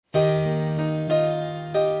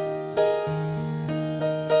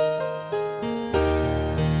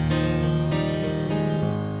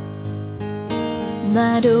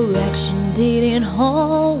direction didn't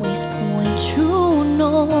always point true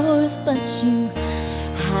north, but you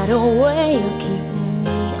had a way of keeping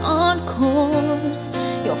me on course.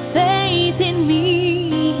 Your faith in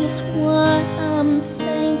me is what I'm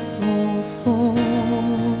thankful for.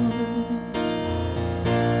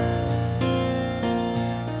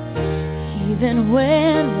 Even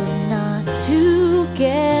when we're not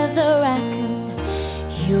together, I can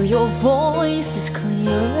hear your voice as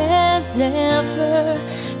clear as ever,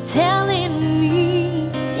 telling me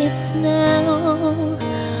it's now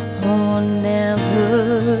or never.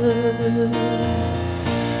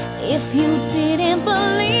 If you didn't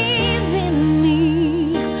believe in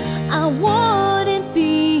me, I wouldn't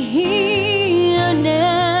be here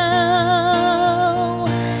now.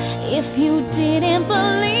 If you didn't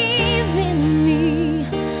believe in me,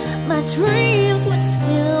 my dreams would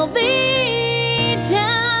still be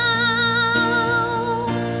down.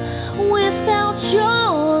 Without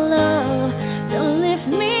your love to lift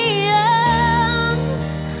me up,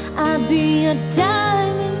 I'd be a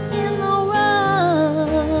diamond in the rough.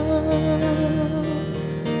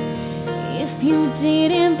 If you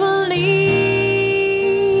didn't believe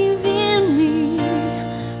in me,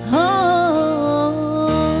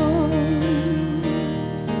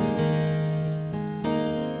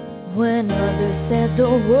 when others said the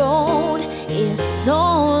road is so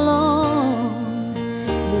long,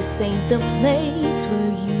 this ain't the place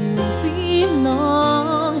where you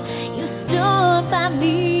belong. You stood by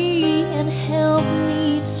me and helped me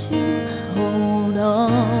to hold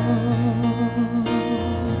on.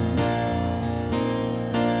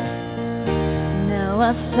 Now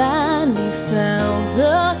I finally found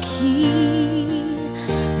the key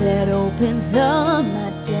that opens up my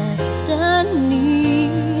destiny,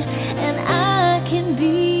 and I can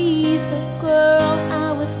be the girl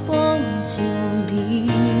I was born to be.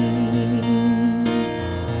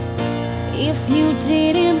 If you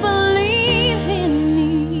didn't believe in me,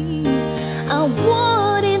 I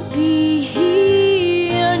wouldn't be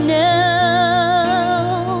here now.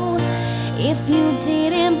 If you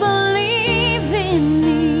didn't believe in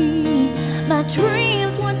me, my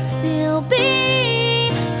dreams would still be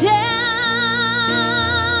down.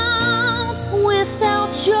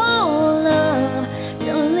 Without your love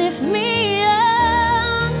to lift me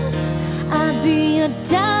up, I'd be a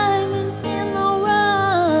diamond in the rough.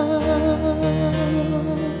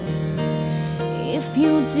 If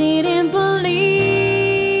you didn't believe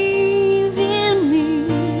in me,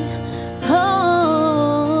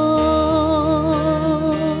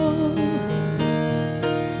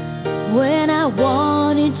 when I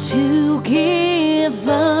wanted to give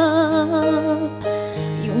up,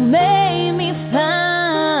 you made me fight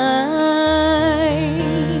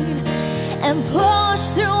and push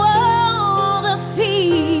through all the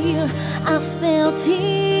fear I felt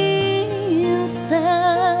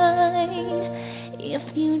inside. If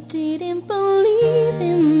you didn't believe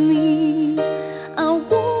in me, I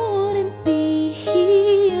wouldn't be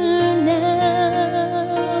here now.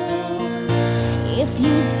 If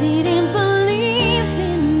you didn't believe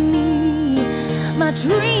in me, my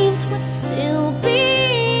dreams would still be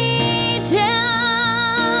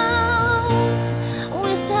down.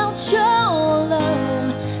 Without your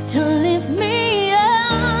love to lift me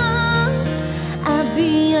up, I'd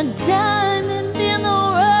be a diamond in the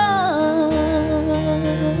rough.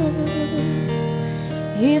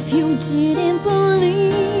 If you didn't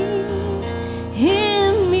believe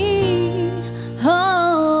in me,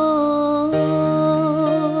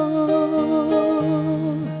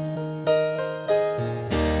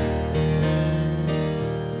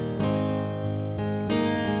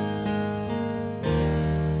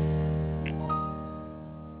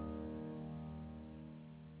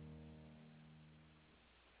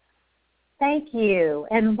 Thank you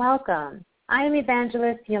and welcome. I am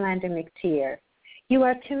Evangelist Yulander. You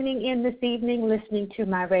are tuning in this evening listening to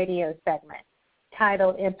my radio segment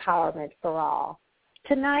titled Empowerment for All.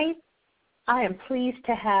 Tonight, I am pleased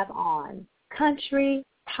to have on country,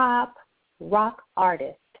 pop, rock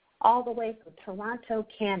artist, all the way from Toronto,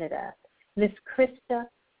 Canada, Miss Krista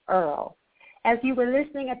Earle. As you were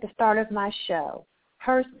listening at the start of my show,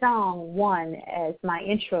 her song won as my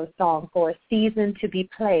intro song for a season to be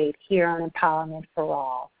played here on Empowerment for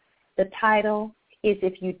All. The title is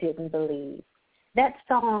If You Didn't Believe. That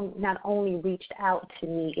song not only reached out to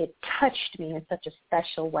me, it touched me in such a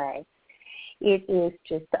special way. It is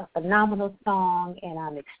just a phenomenal song, and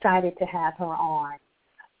I'm excited to have her on.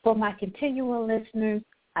 For my continual listeners,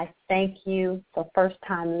 I thank you. For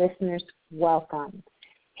first-time listeners, welcome.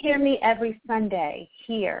 Hear me every Sunday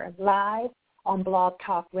here live on Blog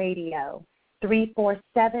Talk Radio,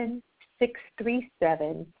 347-6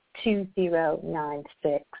 637-2096.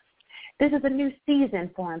 This is a new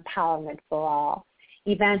season for Empowerment for All.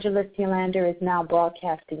 Evangelist Yulander is now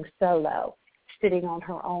broadcasting solo, sitting on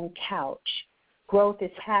her own couch. Growth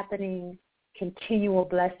is happening. Continual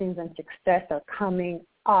blessings and success are coming.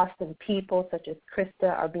 Awesome people such as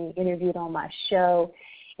Krista are being interviewed on my show,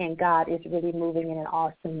 and God is really moving in an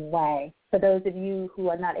awesome way. For those of you who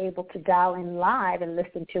are not able to dial in live and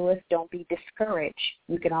listen to us, don't be discouraged.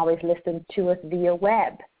 You can always listen to us via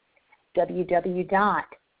web,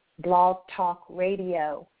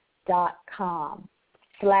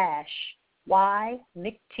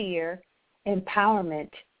 www.blogtalkradio.com/YMcTier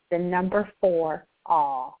Empowerment, 4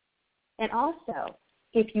 all. And also,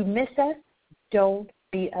 if you miss us, don't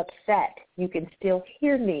be upset. You can still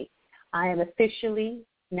hear me. I am officially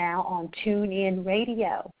now on TuneIn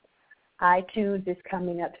Radio. iTunes is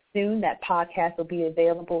coming up soon. That podcast will be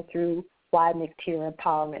available through YMcTier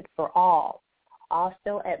Empowerment for All.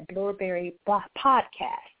 Also at Blueberry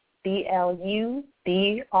Podcast, BLUBRRY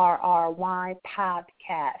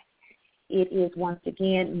Podcast. It is once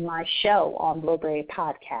again my show on Blueberry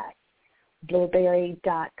Podcast.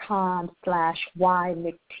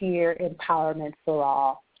 Blueberry.com/YMcTier Empowerment for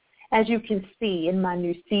All. As you can see, in my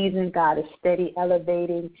new season, God is steady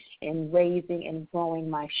elevating and raising and growing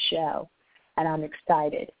my show, and I'm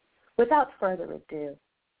excited. Without further ado,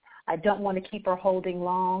 I don't want to keep her holding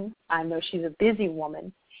long. I know she's a busy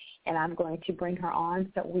woman, and I'm going to bring her on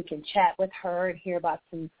so we can chat with her and hear about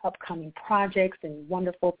some upcoming projects and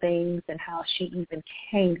wonderful things and how she even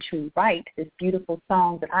came to write this beautiful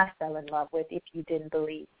song that I fell in love with, if you didn't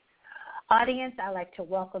believe. Audience, I'd like to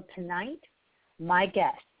welcome tonight my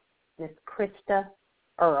guest, Miss Krista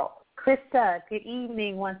Earle. Krista, good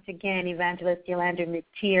evening once again. Evangelist Yulander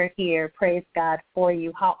McTier here. Praise God for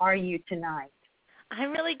you. How are you tonight?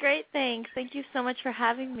 I'm really great, thanks. Thank you so much for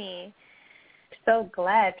having me. So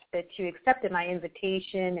glad that you accepted my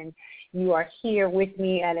invitation and you are here with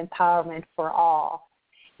me at Empowerment for All.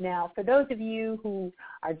 Now, for those of you who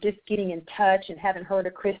are just getting in touch and haven't heard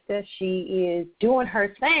of Krista, she is doing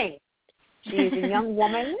her thing. She is a young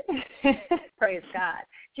woman. Praise God.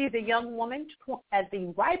 She is a young woman at the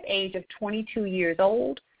ripe age of 22 years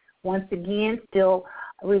old, once again still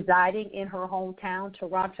residing in her hometown,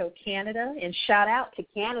 Toronto, Canada. And shout out to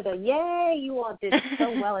Canada. Yay, you all did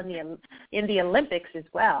so well in the Olympics as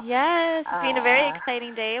well. Yes, it's been a very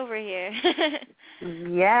exciting day over here.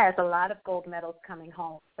 Yes, a lot of gold medals coming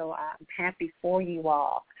home, so I'm happy for you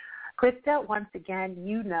all. Krista, once again,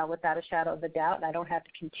 you know without a shadow of a doubt, and I don't have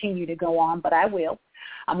to continue to go on, but I will.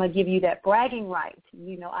 I'm going to give you that bragging right.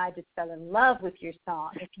 You know, I just fell in love with your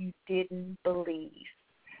song, If You Didn't Believe.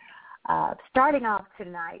 Starting off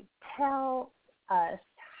tonight, tell us,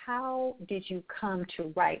 how did you come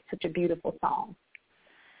to write such a beautiful song?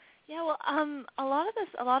 Yeah, well, a lot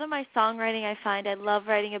of my songwriting, I find I love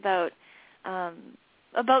writing about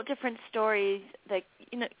different stories, like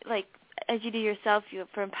as you do yourself,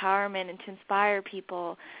 for empowerment and to inspire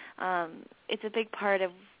people. It's a big part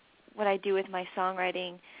of what I do with my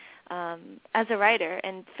songwriting as a writer.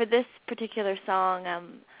 And for this particular song,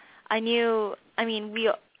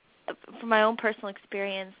 from my own personal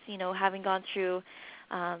experience, having gone through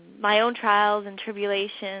my own trials and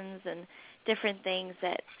tribulations and different things,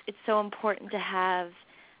 that it's so important to have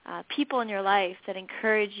people in your life that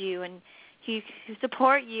encourage you and who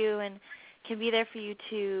support you and can be there for you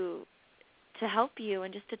to help you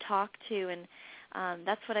and just to talk to. And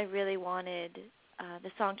that's what I really wanted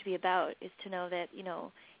the song to be about, is to know that,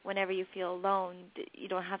 whenever you feel alone, you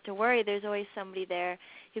don't have to worry. There's always somebody there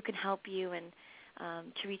who can help you and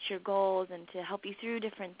to reach your goals and to help you through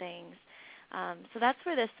different things. So that's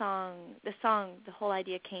where the whole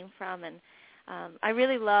idea came from. And I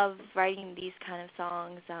really love writing these kind of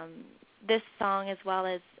songs. This song, as well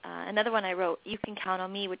as another one I wrote, You Can Count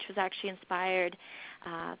on Me, which was actually inspired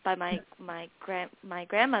by my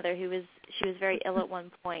grandmother, she was very ill at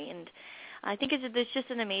one point. And I think there's just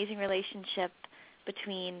an amazing relationship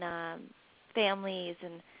between families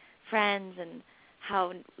and friends, and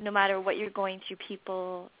how no matter what you're going through,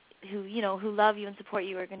 people who love you and support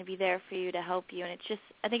you are going to be there for you to help you. And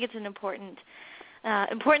I think it's an important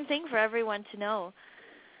thing for everyone to know.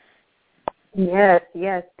 Yes,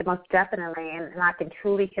 most definitely, and I can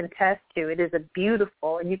truly contest to it. Is a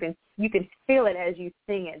beautiful, and you can feel it as you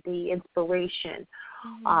sing it, the inspiration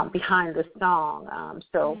behind the song.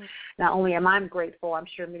 Not only am I grateful, I'm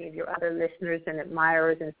sure many of your other listeners and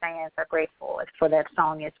admirers and fans are grateful for that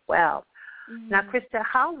song as well. Mm-hmm. Now, Krista,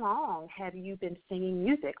 how long have you been singing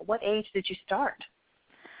music? What age did you start?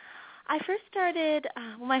 I first started,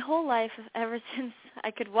 my whole life, ever since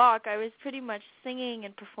I could walk, I was pretty much singing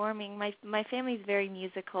and performing. My family's very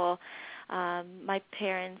musical. My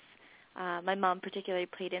parents, my mom particularly,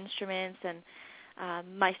 played instruments, and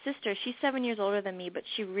my sister, she's 7 years older than me, but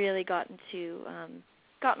she really got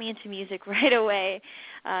me into music right away.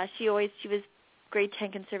 She was grade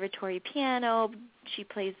 10 conservatory piano. She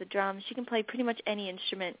plays the drums. She can play pretty much any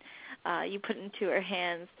instrument you put into her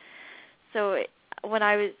hands. So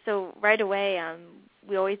right away,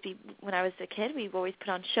 when I was a kid, we've always put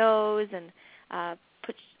on shows and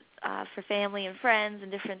put for family and friends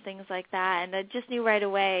and different things like that. And I just knew right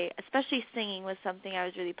away, especially singing was something I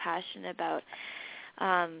was really passionate about,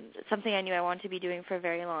 something I knew I wanted to be doing for a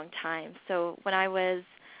very long time. So when I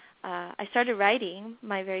started writing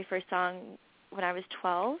my very first song when I was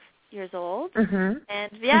 12 years old, and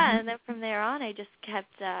and then from there on, I just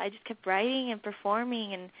kept writing and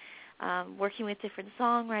performing and working with different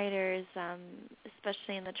songwriters,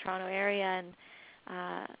 especially in the Toronto area. And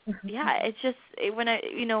it's just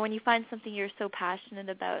when you find something you're so passionate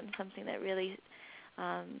about and something that really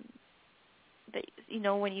that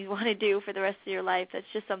when you want to do for the rest of your life, it's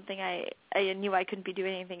just something I knew I couldn't be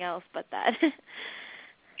doing anything else but that.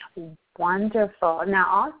 Wonderful.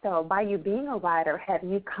 Now, also, by you being a writer, have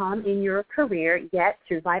you come in your career yet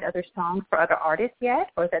to write other songs for other artists yet,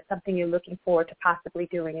 or is that something you're looking forward to possibly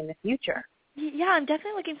doing in the future? Yeah, I'm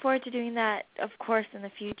definitely looking forward to doing that, of course, in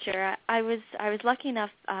the future. I was lucky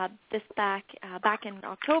enough back in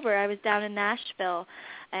October, I was down in Nashville,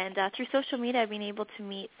 and through social media I've been able to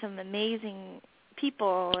meet some amazing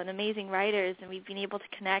people and amazing writers, and we've been able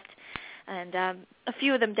to connect, and a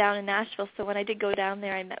few of them down in Nashville. So when I did go down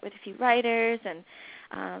there, I met with a few writers, and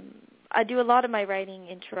I do a lot of my writing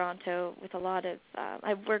in Toronto with a lot of,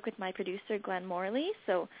 I work with my producer, Glenn Morley,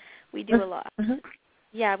 so we do a lot.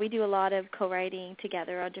 Yeah, we do a lot of co-writing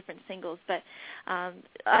together on different singles, but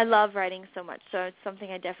I love writing so much, so it's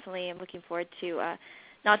something I definitely am looking forward to,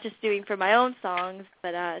 not just doing for my own songs,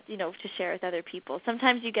 but, to share with other people.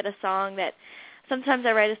 Sometimes sometimes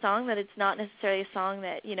I write a song that it's not necessarily a song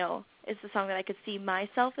that, is the song that I could see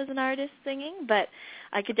myself as an artist singing, but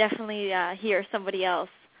I could definitely hear somebody else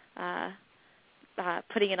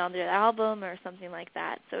putting it on their album or something like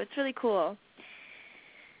that, so it's really cool.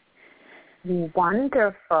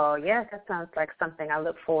 Wonderful. Yes, that sounds like something I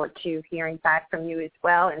look forward to hearing back from you as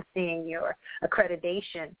well and seeing your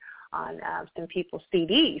accreditation on some people's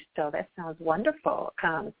CDs. So that sounds wonderful.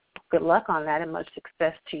 Good luck on that and much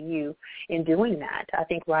success to you in doing that. I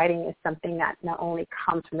think writing is something that not only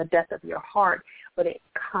comes from the depth of your heart, but it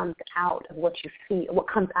comes out of what you feel. What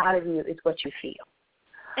comes out of you is what you feel.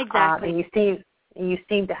 Exactly. And you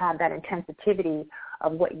seem to have that intensivity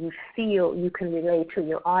of what you feel you can relate to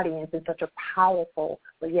your audience in such a powerful,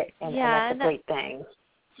 but yet, and that's a great thing.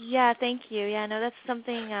 Yeah, thank you. Yeah, no, that's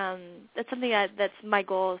something that's my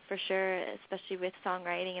goal for sure, especially with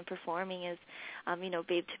songwriting and performing, is,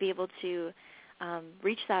 to be able to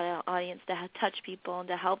reach that audience, to touch people and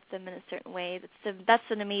to help them in a certain way. That's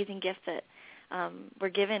an amazing gift that we're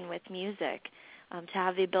given with music. To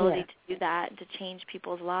have the ability to do that and to change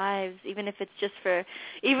people's lives, even if it's just for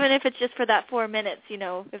that 4 minutes,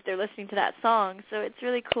 if they're listening to that song. So it's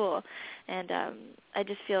really cool, and I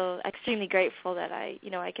just feel extremely grateful that I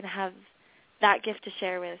can have that gift to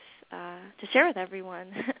share with everyone.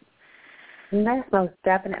 Yes, most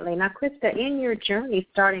definitely. Now, Krista, in your journey,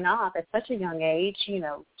 starting off at such a young age,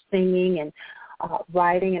 singing and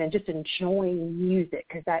writing and just enjoying music,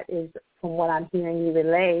 because that is, from what I'm hearing you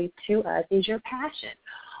relay to us, is your passion.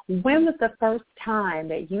 When was the first time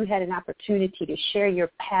that you had an opportunity to share your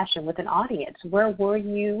passion with an audience? Where were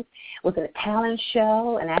you? Was it a talent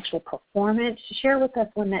show, an actual performance? Share with us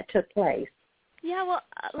when that took place. Yeah, well,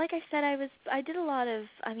 like I said, I did a lot of,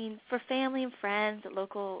 for family and friends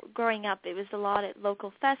growing up, it was a lot at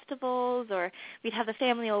local festivals, or we'd have the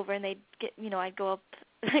family over and they'd get, I'd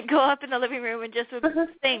go up in the living room and just would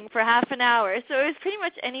sing for half an hour. So it was pretty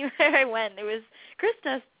much anywhere I went. It was,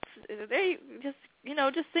 Krista, they just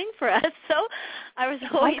sing for us. So I was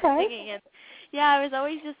always singing, and I was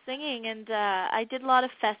always just singing. And I did a lot of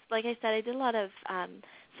like I said, I did a lot of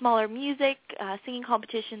smaller music, singing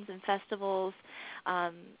competitions and festivals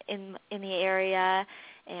in the area.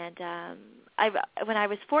 And when I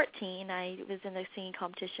was 14, I was in a singing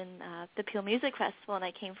competition, the Peel Music Festival, and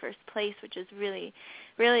I came first place, which is really,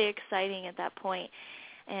 really exciting at that point.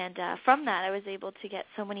 And from that, I was able to get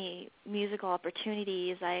so many musical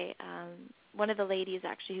opportunities. One of the ladies,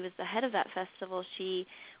 actually, who was the head of that festival, she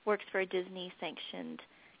works for a Disney-sanctioned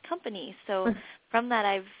company. So from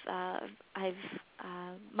that,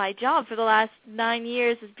 my job for the last 9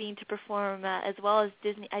 years has been to perform as well as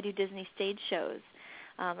Disney. I do Disney stage shows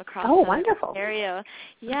across the area.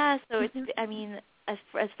 Yeah, so it's, I mean,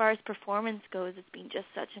 as far as performance goes, it's been just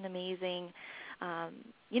such an amazing,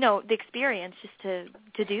 the experience just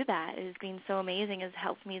to do that. It has been so amazing. It's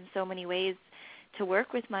helped me in so many ways to work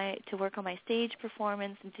on my stage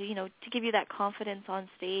performance and to give you that confidence on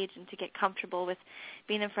stage and to get comfortable with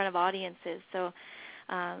being in front of audiences. So,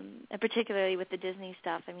 and particularly with the Disney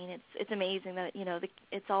stuff, I mean, it's amazing that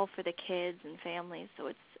it's all for the kids and families. So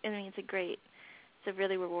it's a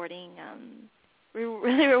really rewarding,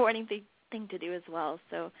 thing to do as well.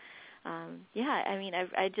 So, I mean,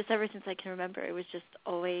 I just ever since I can remember, it was just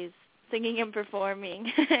always singing and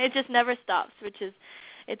performing. It just never stops,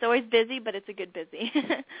 it's always busy, but it's a good busy.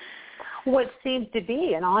 What seems to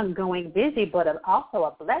be an ongoing busy, but also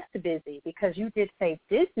a blessed busy, because you did say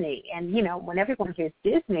Disney, and when everyone hears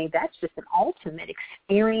Disney, that's just an ultimate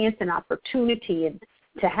experience and opportunity, and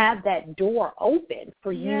to have that door open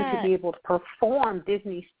for you to be able to perform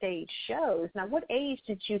Disney stage shows. Now, what age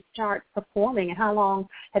did you start performing, and how long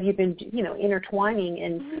have you been, intertwining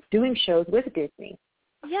and doing shows with Disney?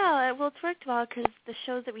 Yeah, well, it's worked well because the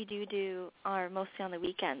shows that we do are mostly on the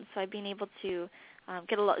weekends, so I've been able to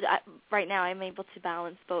get a lot. Right now, I'm able to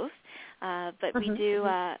balance both, but we do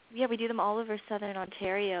them all over Southern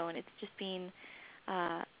Ontario, and it's just been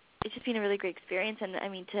a really great experience. And I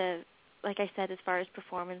mean, like I said, as far as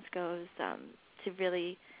performance goes, to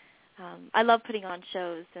really, I love putting on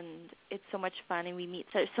shows, and it's so much fun, and we meet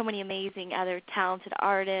so many amazing other talented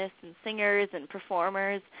artists and singers and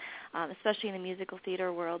performers, especially in the musical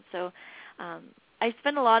theater world. So I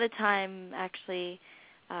spend a lot of time actually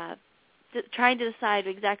trying to decide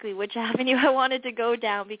exactly which avenue I wanted to go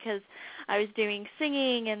down, because I was doing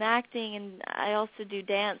singing and acting, and I also do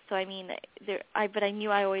dance. So I mean, but I knew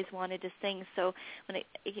I always wanted to sing. So when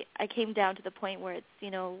I came down to the point where it's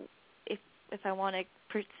if I want to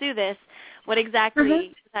pursue this, what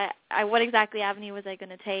exactly avenue was I going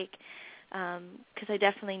to take? Because I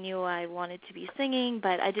definitely knew I wanted to be singing,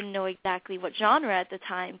 but I didn't know exactly what genre at the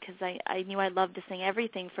time, because I knew I loved to sing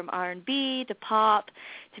everything from R&B to pop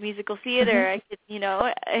to musical theater.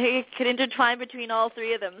 I could intertwine between all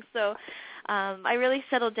three of them. So I really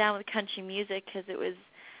settled down with country music because it was,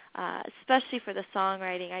 especially for the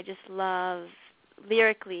songwriting, I just love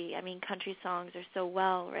lyrically. I mean, country songs are so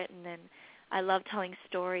well written, and I love telling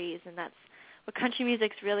stories, and that's what country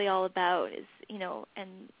music's really all about, is,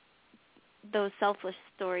 and those selfless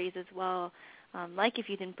stories as well, like If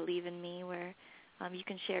You Didn't Believe in Me, where you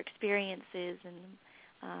can share experiences and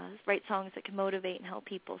write songs that can motivate and help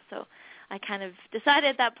people. So I kind of decided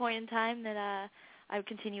at that point in time that I would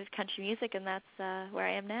continue with country music, and that's where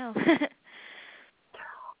I am now.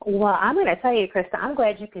 Well, I'm going to tell you, Krista, I'm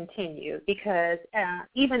glad you continue, because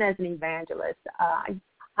even as an evangelist,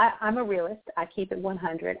 I'm a realist. I keep it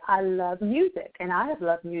 100. I love music, and I have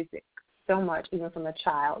loved music so much, even from a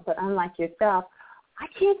child. But unlike yourself, I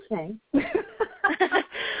can't sing. I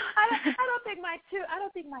don't think my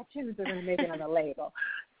tunes are going to make it on the label.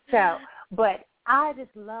 So, but I just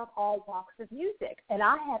love all walks of music, and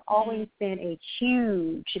I have always been a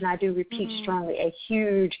huge, and I do repeat strongly, a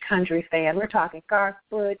huge country fan. We're talking Garth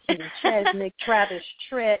Brooks, Chesnick, Travis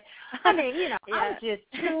Tritt. I mean, I'm just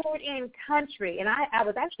tuned in country, and I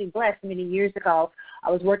was actually blessed many years ago. I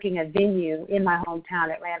was working a venue in my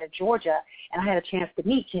hometown, Atlanta, Georgia, and I had a chance to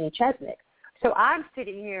meet Kenny Chesnick. So I'm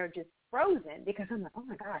sitting here just frozen, because I'm like, oh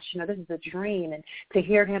my gosh, this is a dream, and to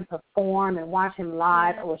hear him perform and watch him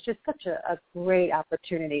live, it was just such a great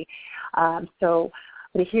opportunity. So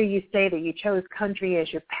to hear you say that you chose country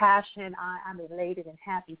as your passion, I'm elated and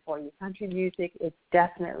happy for you. Country music is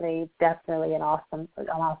definitely an awesome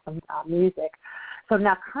music. So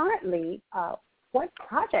now currently, what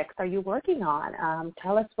projects are you working on?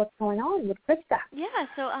 Tell us what's going on with Krista. Yeah,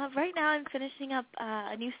 so right now I'm finishing up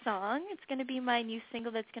a new song. It's going to be my new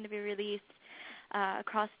single that's going to be released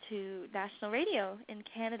across to national radio in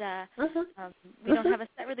Canada. We don't have a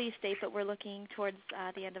set release date, but we're looking towards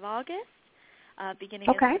the end of August, beginning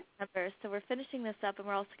of September. So we're finishing this up, and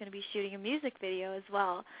we're also going to be shooting a music video as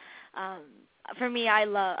well. For me,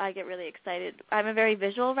 I get really excited. I'm a very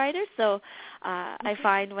visual writer, so I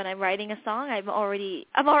find when I'm writing a song, I'm already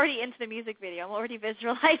into the music video. I'm already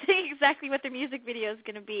visualizing exactly what the music video is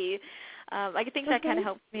going to be. I think that kind of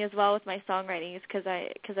helps me as well with my songwriting, is because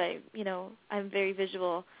I'm very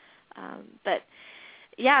visual. But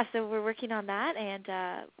yeah, so we're working on that, and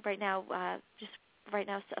right now right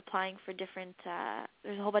now applying for different,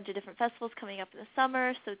 there's a whole bunch of different festivals coming up in the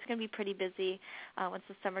summer, so it's going to be pretty busy once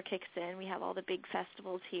the summer kicks in. We have all the big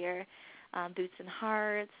festivals here, Boots and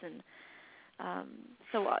Hearts, and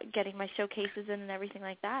so getting my showcases in and everything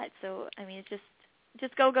like that. So, I mean, it's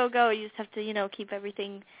just go, go, go. You just have to, keep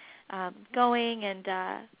everything going, and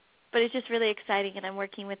but it's just really exciting, and I'm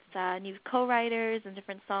working with new co-writers and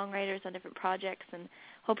different songwriters on different projects, and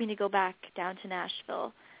hoping to go back down to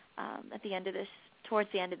Nashville towards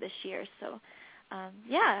the end of this year. So,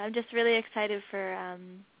 I'm just really excited for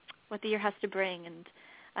what the year has to bring, and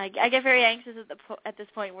I get very anxious at this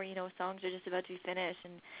point where, songs are just about to be finished,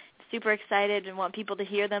 and super excited and want people to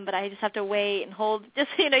hear them, but I just have to wait and hold, just,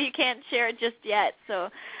 you can't share it just yet, so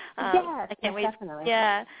yes, I can't wait. Definitely.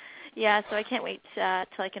 Yeah, so I can't wait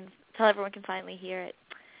till everyone can finally hear it.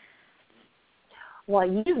 Well,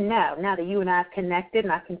 now that you and I have connected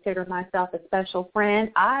and I consider myself a special friend,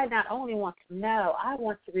 I not only want to know, I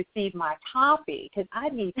want to receive my copy because I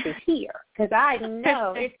need to hear, because I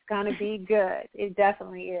know it's going to be good. It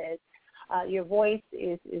definitely is. Your voice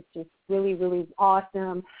is just really, really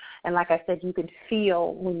awesome. And like I said, you can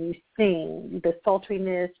feel when you sing the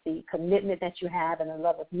sultriness, the commitment that you have, and the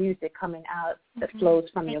love of music coming out that flows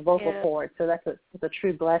from your vocal cords. So that's a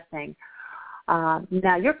true blessing.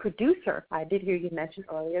 Now, your producer, I did hear you mention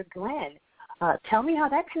earlier, Glenn. Tell me how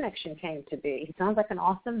that connection came to be. He sounds like an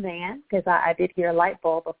awesome man, because I did hear a light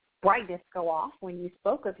bulb of brightness go off when you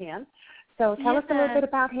spoke of him. So tell us a little bit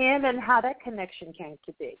about him and how that connection came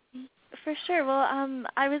to be. For sure. Well,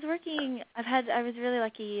 I was really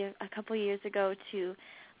lucky a couple of years ago to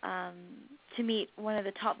meet one of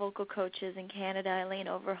the top vocal coaches in Canada, Elaine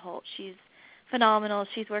Overholt. She's phenomenal.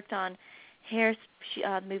 She's worked on the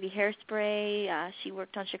movie Hairspray. She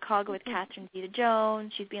worked on Chicago with Catherine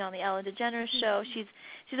Zeta-Jones. She's been on the Ellen DeGeneres show. She's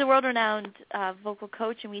a world-renowned vocal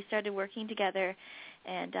coach, and we started working together.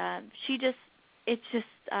 And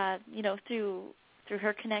through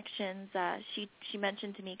her connections, she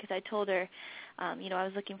mentioned to me, because I told her, I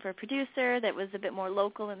was looking for a producer that was a bit more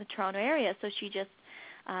local in the Toronto area. So she just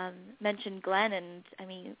mentioned Glenn, and I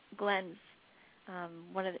mean, Glenn's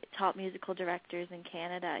one of the top musical directors in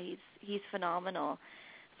Canada. He's phenomenal.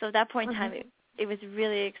 So at that point in time, it was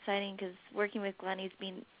really exciting, because working with Glenn, he's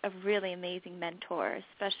been a really amazing mentor,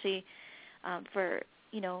 especially for,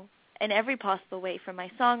 in every possible way, from my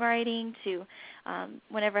songwriting to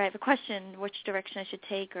whenever I have a question, which direction I should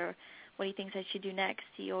take or what he thinks I should do next.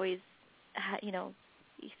 He always,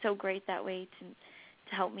 he's so great that way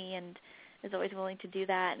to help me, and is always willing to do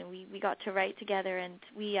that. And we got to write together, and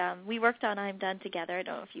we worked on I'm Done together. I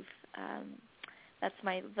don't know if you've that's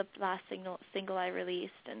the last single I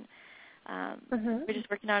released, and we're just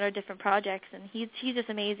working on our different projects. And he's just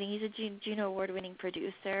amazing. He's a Juno Award-winning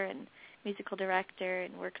producer and musical director,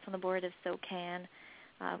 and works on the board of SOCAN,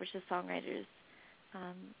 which is Songwriters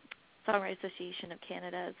Association of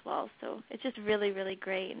Canada as well. So it's just really, really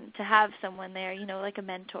great, and to have someone there, like a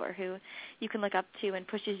mentor who you can look up to and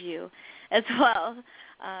pushes you as well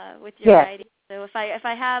with your writing. So if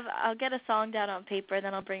I'll get a song down on paper,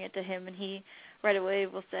 then I'll bring it to him, and he right away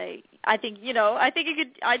will say, I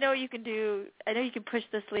know you can push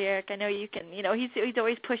this lyric. I know you can, he's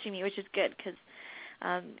always pushing me, which is good, because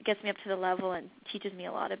it gets me up to the level and teaches me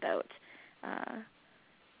a lot about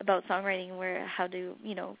songwriting, how to,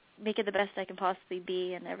 make it the best I can possibly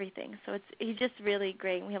be and everything. So he's just really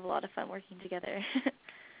great, and we have a lot of fun working together.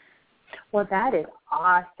 Well, that is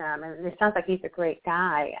awesome, and it sounds like he's a great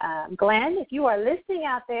guy. Glenn, if you are listening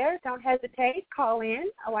out there, don't hesitate. Call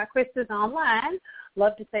in while Krista's online.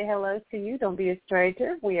 Love to say hello to you. Don't be a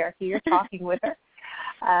stranger. We are here talking with her.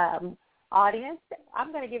 Audience,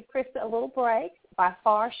 I'm going to give Krista a little break. By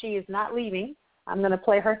far, she is not leaving. I'm going to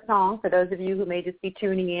play her song for those of you who may just be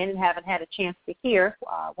tuning in and haven't had a chance to hear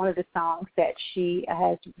one of the songs that she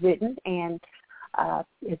has written and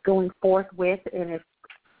is going forth with, and is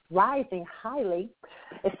rising highly,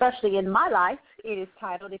 especially in my life. It is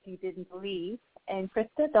titled If You Didn't Believe. And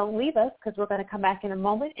Krista, don't leave us, because we're going to come back in a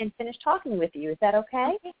moment and finish talking with you. Is that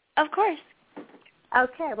okay? Of course.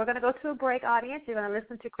 Okay, we're going to go to a break, audience. You're going to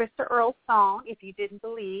listen to Krista Earle's song, If You Didn't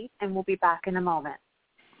Believe, and we'll be back in a moment.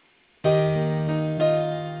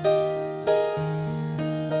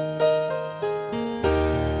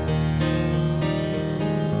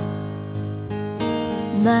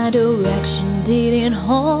 My direction didn't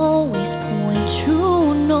always point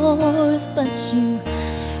true north, but you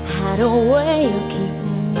had a way of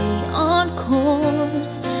keeping me on course.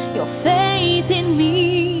 Your faith in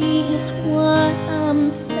me is what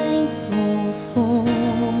I'm thankful for.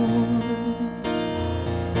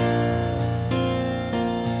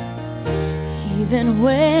 Even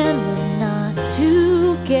when we're not too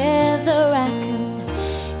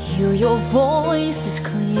voice is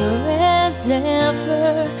clear as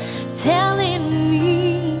ever, telling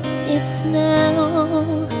me it's now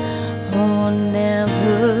or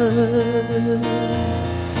never.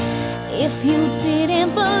 If you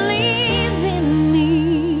didn't believe in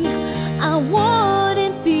me, I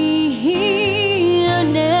wouldn't be here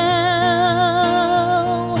now.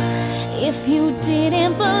 If you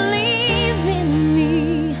didn't believe in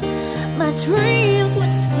me, my dreams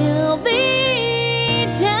would still be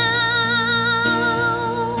down.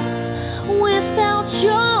 Without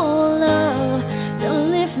your love to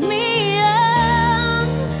lift me up,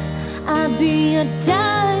 I'd be a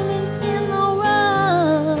diamond in the rough.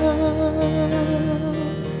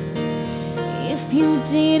 If you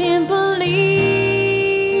didn't believe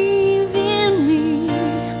in me,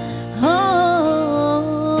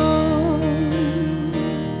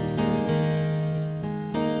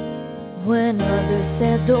 when others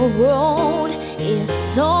said the road is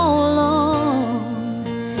so long,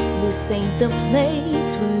 this ain't the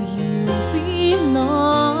place where you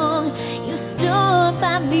belong. You stood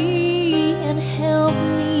by me and helped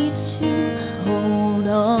me to hold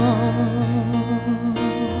on.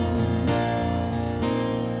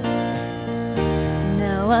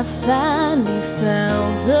 Now I finally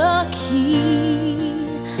found the key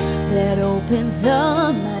that opens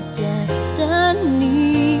up my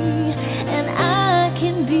destiny, and I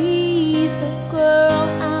can be the girl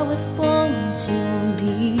I was born to be.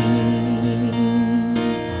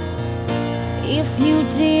 If you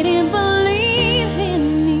didn't believe in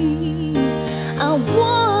me, I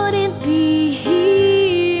wouldn't be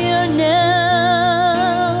here now.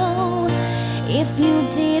 If you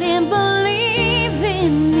didn't believe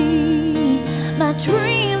in me, my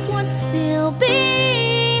dreams would still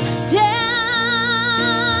be down.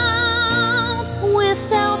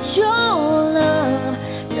 Without your love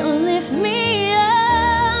to lift me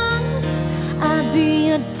up, I'd be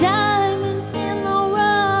a diamond in the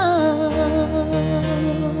rough.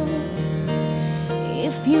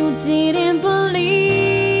 If you didn't believe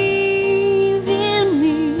in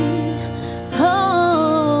me,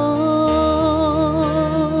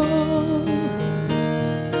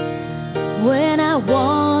 when I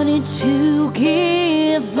wanted to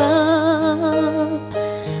give up,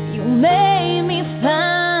 you made me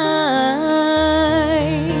fight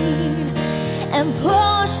and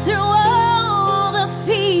push through all the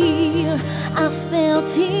fear I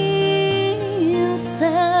felt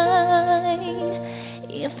inside.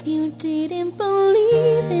 If you didn't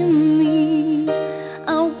believe in me,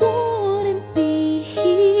 I wouldn't be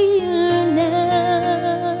here now.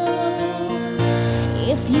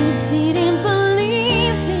 If you didn't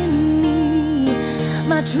believe in me,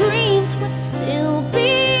 my dreams would still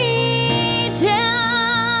be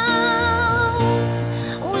down.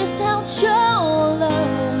 Without your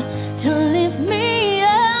love to lift me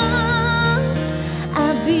up,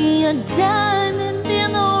 I'd be a diamond in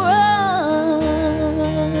the rough.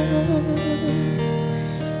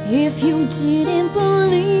 If you didn't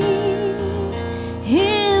believe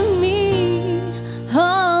in me,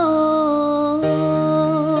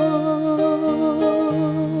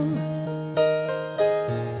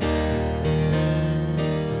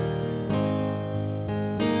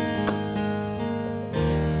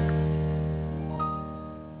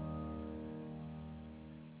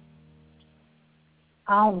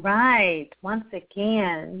 All right. Once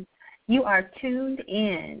again, you are tuned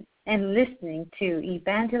in and listening to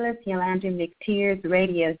Evangelist Yulander McTeer's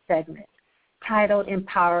radio segment titled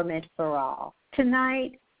Empowerment for All.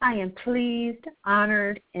 Tonight, I am pleased,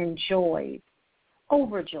 honored, and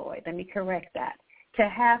overjoyed, let me correct that, to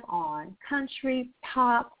have on country,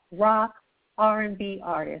 pop, rock, R&B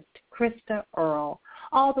artist Krista Earle,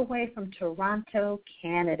 all the way from Toronto,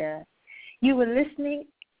 Canada. You were listening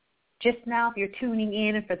just now, if you're tuning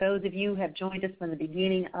in, and for those of you who have joined us from the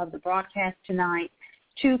beginning of the broadcast tonight,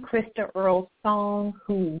 to Krista Earle's song,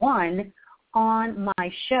 Who Won, on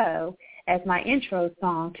my show as my intro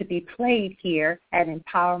song to be played here at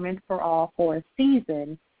Empowerment for All for a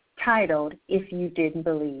season, titled If You Didn't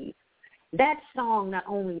Believe. That song not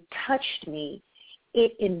only touched me,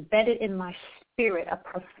 it embedded in my spirit a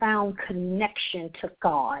profound connection to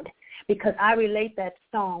God, because I relate that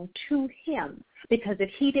song to him. Because if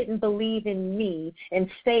he didn't believe in me and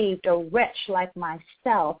saved a wretch like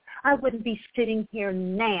myself, I wouldn't be sitting here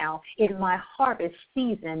now in my harvest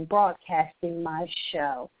season broadcasting my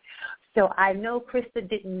show. So I know Krista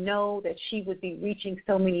didn't know that she would be reaching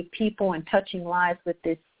so many people and touching lives with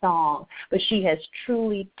this song, but she has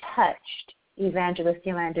truly touched Evangelist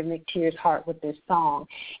Yulander McTeer's heart with this song.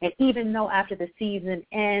 And even though after the season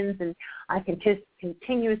ends and I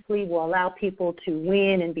continuously will allow people to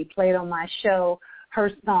win and be played on my show,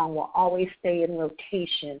 her song will always stay in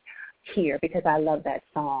rotation here because I love that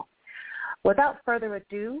song. Without further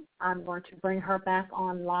ado, I'm going to bring her back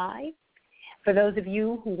on live. For those of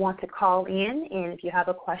you who want to call in, and if you have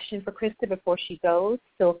a question for Krista before she goes,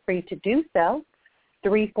 feel free to do so.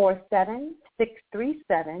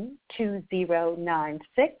 347-637-2096.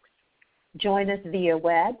 Join us via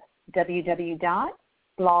web,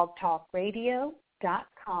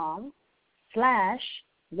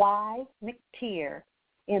 www.blogtalkradio.com/YMcTeer.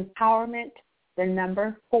 Empowerment,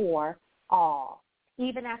 4, all.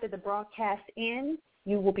 Even after the broadcast ends,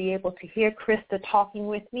 you will be able to hear Krista talking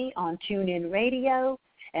with me on TuneIn Radio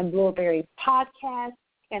and Blueberry Podcast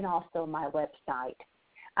and also my website.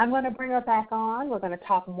 I'm going to bring her back on. We're going to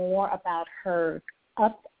talk more about her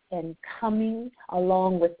up and coming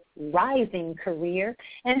along with rising career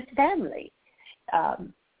and family.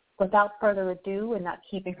 Without further ado and not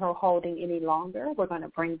keeping her holding any longer, we're going to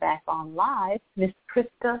bring back on live Miss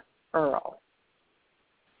Krista Earle.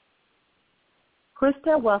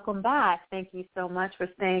 Krista, welcome back. Thank you so much for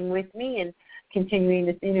staying with me and continuing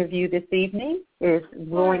this interview this evening. It's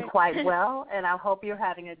going quite well, and I hope you're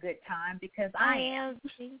having a good time because I am.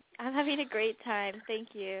 I'm having a great time.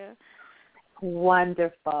 Thank you.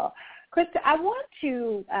 Wonderful. Krista, I want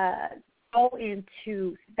to go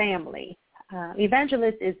into family.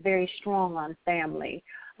 Evangelist is very strong on family.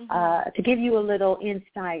 To give you a little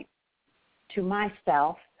insight to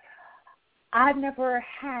myself, I've never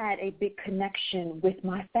had a big connection with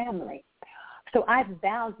my family. So I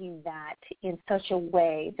value that in such a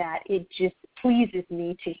way that it just pleases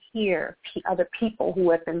me to hear other people who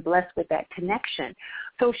have been blessed with that connection.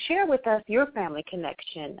 So share with us your family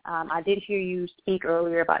connection. I did hear you speak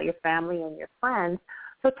earlier about your family and your friends.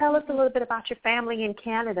 So tell us a little bit about your family in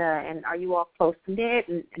Canada, and are you all close-knit,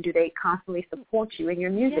 and do they constantly support you in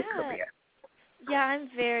your music career? Yeah, I'm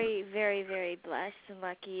very, very, very blessed and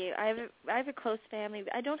lucky. I have a close family.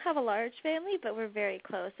 I don't have a large family, but we're very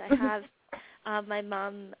close. I have my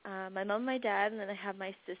mom, my dad, and then I have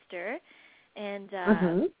my sister, and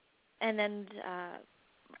then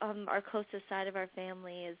our closest side of our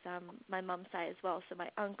family is my mom's side as well. So my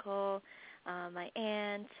uncle, my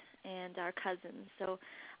aunt, and our cousins. So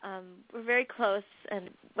we're very close, and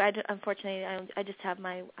unfortunately, I just have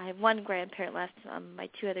I have one grandparent left. My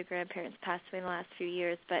two other grandparents passed away in the last few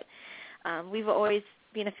years, but we've always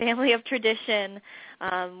been a family of tradition.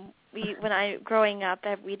 Growing up,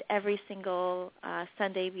 every single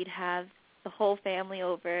Sunday we'd have the whole family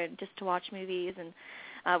over and just to watch movies, and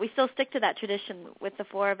we still stick to that tradition with the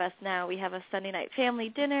four of us now. We have a Sunday night family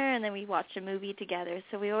dinner, and then we watch a movie together.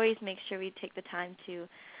 So we always make sure we take the time to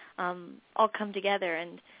all come together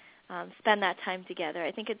and spend that time together.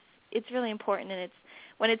 I think it's really important, and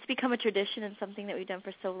when it's become a tradition and something that we've done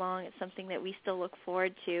for so long, it's something that we still look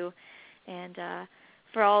forward to. And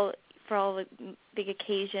for all the big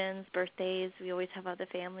occasions, birthdays, we always have other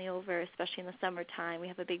family over, especially in the summertime. We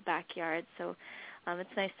have a big backyard, so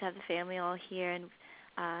it's nice to have the family all here, and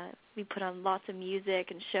we put on lots of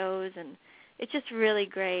music and shows, and it's just really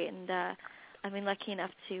great. And I've been lucky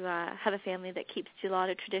enough to have a family that keeps to a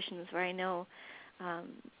lot of traditions where I know I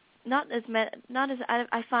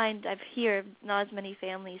find not as many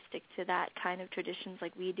families stick to that kind of traditions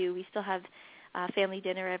like we do. We still have family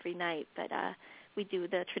dinner every night, but we do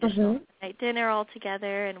the traditional night dinner all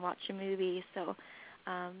together and watch a movie. So,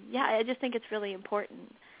 I just think it's really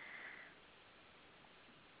important.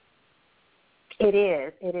 It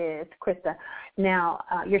is, Krista. Now,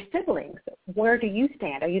 your siblings, where do you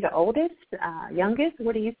stand? Are you the oldest, youngest?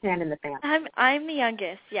 Where do you stand in the family? I'm the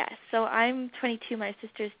youngest, yes. So I'm 22. My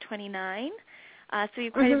sister's 29. So we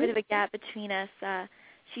have quite a bit of a gap between us.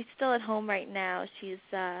 She's still at home right now. She's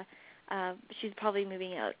probably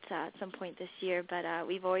moving out at some point this year, but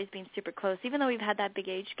we've always been super close. Even though we've had that big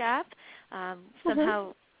age gap,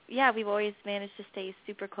 somehow, we've always managed to stay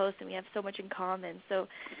super close, and we have so much in common. So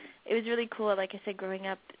it was really cool. Like I said, growing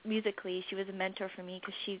up musically, she was a mentor for me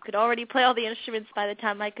because she could already play all the instruments by the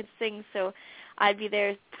time I could sing. So I'd be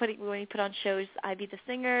there when we put on shows. I'd be the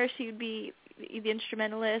singer. She would be the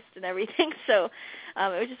instrumentalist and everything. So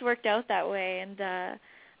it just worked out that way, and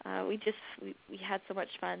we had so much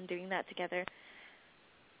fun doing that together.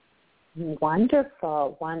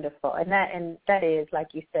 Wonderful. And that is,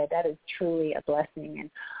 like you said, that is truly a blessing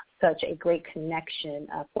and such a great connection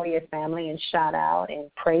for your family, and shout out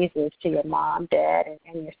and praises to your mom, dad,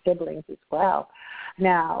 and your siblings as well.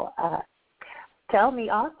 Now, tell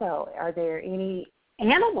me also, are there any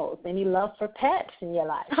animals, any love for pets in your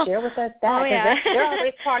life? Share with us that. Oh, yeah. They're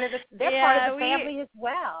always part of the family as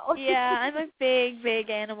well. Yeah, I'm a big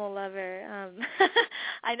animal lover.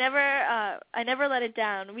 I never let it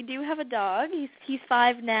down. We do have a dog. He's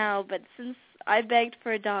 5 now, but since I begged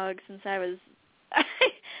for a dog since I was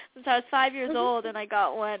 5 years old, and I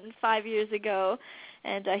got one 5 years ago,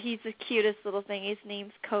 and he's the cutest little thing. His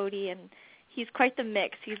name's Cody, and he's quite the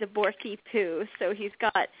mix. He's a Borky Poo, so he's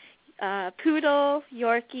got Poodle,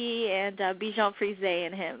 Yorkie, and Bichon Frise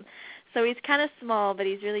in him. So he's kind of small, but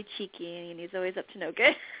he's really cheeky, and he's always up to no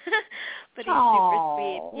good. But he's super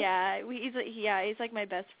sweet. Yeah, he's like my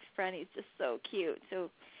best friend. He's just so cute. So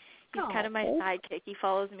he's kind of my sidekick. He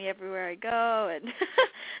follows me everywhere I go and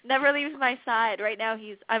never leaves my side. Right now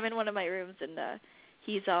I'm in one of my rooms, and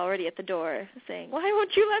he's already at the door saying, "Why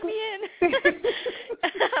won't you let me in?"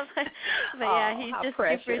 but yeah, he's just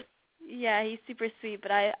precious. Super. Yeah, he's super sweet.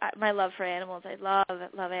 But my love for animals, I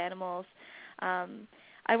love animals.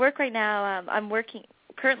 I work right now. I'm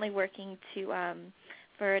currently working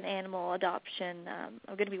for an animal adoption. I'm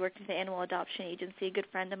going to be working for the animal adoption agency. A good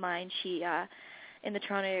friend of mine, she in the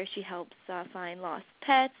Toronto area, she helps find lost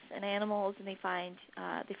pets and animals, and they find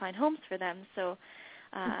homes for them. So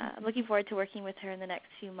I'm looking forward to working with her in the next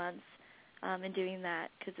few months and doing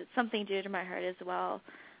that, because it's something dear to my heart as well,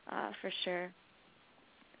 for sure.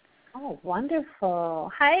 Oh, wonderful.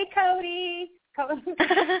 Hi, Cody. She'll be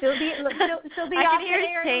I can hear his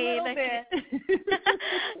chain.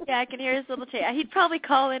 Yeah, I can hear his little chain. He'd probably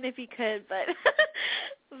call in if he could, but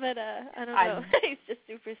I don't know. He's just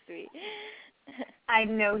super sweet. I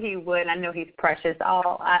know he would. I know he's precious.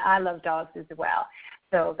 I love dogs as well.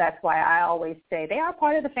 So that's why I always say they are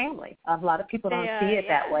part of the family. A lot of people don't see it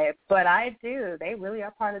that way, but I do. They really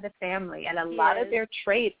are part of the family, and a lot of their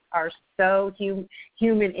traits are so human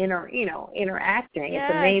interacting.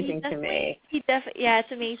 It's amazing to me.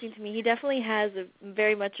 It's amazing to me. He definitely has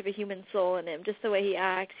very much of a human soul in him. Just the way he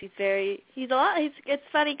acts, it's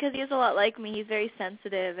funny because he is a lot like me. He's very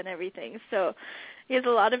sensitive and everything. So he has a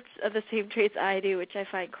lot of the same traits I do, which I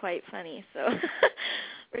find quite funny. So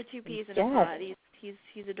we're two peas in a pod.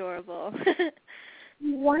 He's adorable.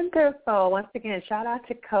 Wonderful. Once again, shout out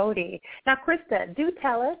to Cody. Now, Krista, do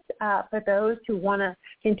tell us, for those who want to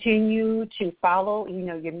continue to follow,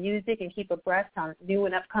 your music and keep abreast on new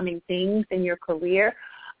and upcoming things in your career,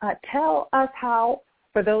 tell us how,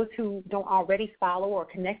 for those who don't already follow or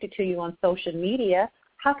connected to you on social media,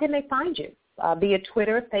 how can they find you? Via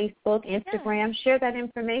Twitter, Facebook, Instagram. Share that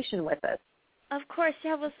information with us. Of course,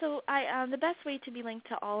 yeah. Well, so the best way to be linked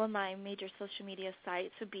to all of my major social media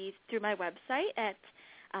sites would be through my website at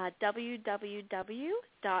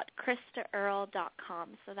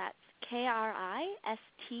www.KristaEarle.com. So that's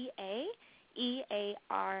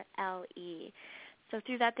KristaEarle. So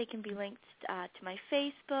through that, they can be linked to my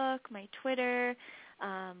Facebook, my Twitter,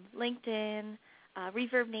 LinkedIn,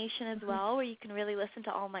 Reverb Nation as well, where you can really listen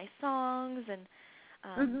to all my songs, and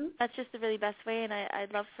that's just the really best way. And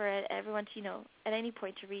I'd love for everyone to, at any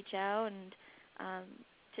point to reach out, and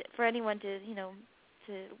for anyone to,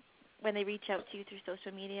 when they reach out to you through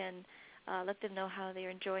social media, and let them know how they're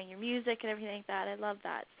enjoying your music and everything like that. I love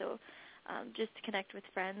that. So just to connect with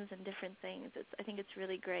friends and different things, I think it's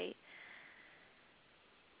really great.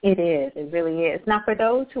 It is. It really is. Now, for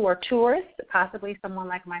those who are tourists, possibly someone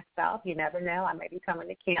like myself, you never know. I may be coming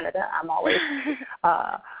to Canada. I'm always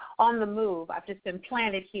on the move. I've just been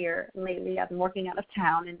planted here lately. I've been working out of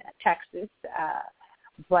town in Texas.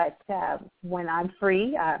 But when I'm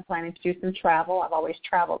free, I'm planning to do some travel. I've always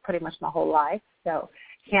traveled pretty much my whole life. So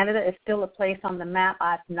Canada is still a place on the map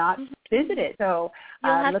I've not visited. So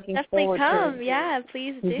I'm looking forward to come. Yeah,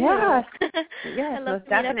 please do. Yes, I'd love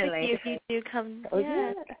to meet up with you if you do come. Oh,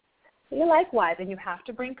 yeah. You likewise, and you have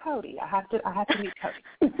to bring Cody. I have to meet Cody.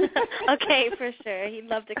 Okay, for sure. He'd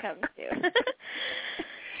love to come too.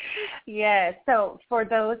 Yes. So for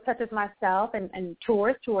those such as myself and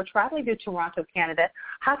tourists who are traveling to Toronto, Canada,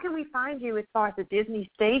 how can we find you as far as the Disney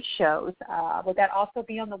stage shows? Would that also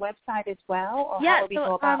be on the website as well? Or how would we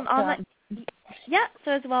go about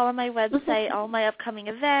so as well on my website, all my upcoming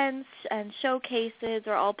events and showcases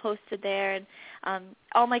are all posted there, and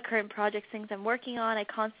all my current projects, things I'm working on, I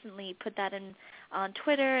constantly put that on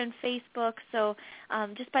Twitter and Facebook. So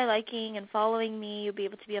just by liking and following me, you'll be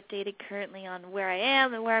able to be updated currently on where I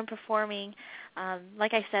am and where I'm performing.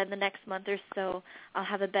 Like I said, in the next month or so, I'll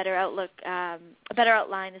have a better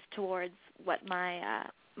outline as towards what my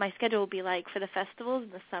schedule will be like for the festivals in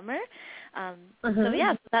the summer. So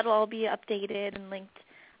that'll all be updated and linked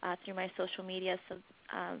through my social media. So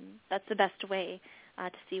that's the best way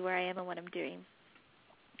to see where I am and what I'm doing.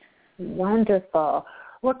 Wonderful.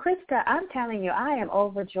 Well, Krista, I'm telling you, I am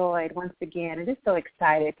overjoyed once again and just so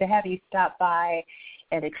excited to have you stop by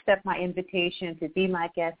and accept my invitation to be my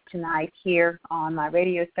guest tonight here on my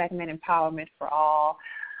radio segment, Empowerment for All.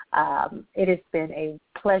 It has been a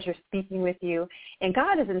pleasure speaking with you, and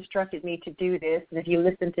God has instructed me to do this. And if you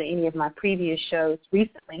listen to any of my previous shows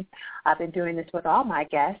recently, I've been doing this with all my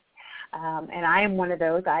guests, and I am one of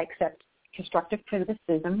those. I accept constructive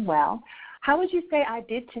criticism well. How would you say I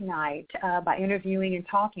did tonight by interviewing and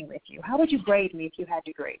talking with you? How would you grade me if you had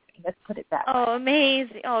to grade me? Let's put it that way. Oh,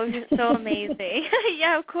 amazing. Oh, you're so amazing.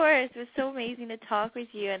 Yeah, of course. It was so amazing to talk with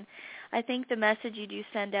you. And I think the message you do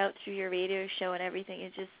send out through your radio show and everything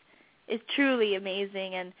is truly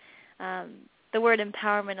amazing. And the word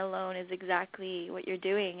empowerment alone is exactly what you're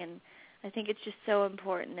doing. And I think it's just so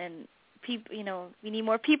important. And people, we need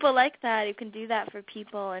more people like that who can do that for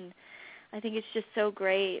people. And I think it's just so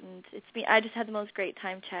great, and I just had the most great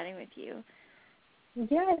time chatting with you.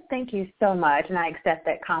 Yes, thank you so much, and I accept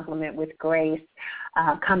that compliment with grace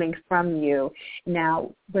coming from you.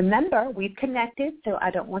 Now, remember, we've connected, so I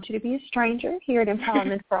don't want you to be a stranger here at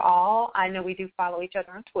Empowerment for All. I know we do follow each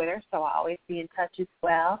other on Twitter, so I'll always be in touch as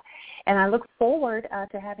well. And I look forward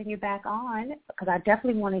to having you back on because I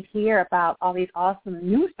definitely want to hear about all these awesome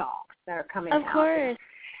new songs that are coming out. Of course.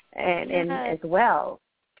 And as well.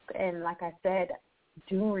 And like I said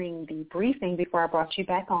during the briefing before I brought you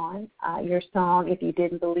back on, your song, If You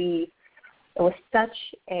Didn't Believe, it was such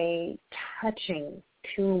a touching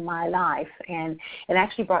to my life, and it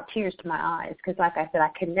actually brought tears to my eyes because, like I said, I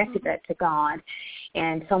connected that to God.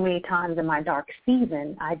 And so many times in my dark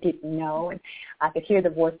season, I didn't know, and I could hear the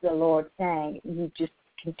voice of the Lord saying, you just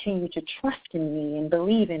continue to trust in me and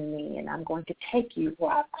believe in me, and I'm going to take you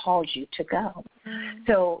where I've called you to go.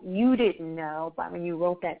 So you didn't know, but when you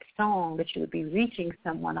wrote that song, that you would be reaching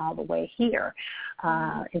someone all the way here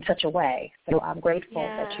in such a way. So I'm grateful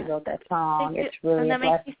that you wrote that song. It's really and that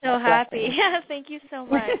makes me so happy. Yeah, thank you so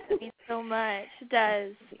much. It means so much. It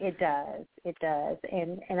does. It does. It does.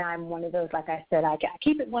 And I'm one of those, like I said, I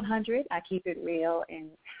keep it 100. I keep it real, and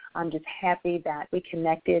I'm just happy that we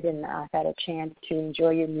connected and I've had a chance to enjoy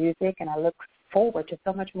your music, and I look forward to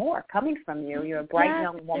so much more coming from you. You're a bright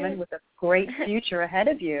young woman with a great future ahead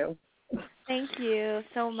of you. Thank you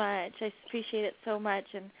so much. I appreciate it so much,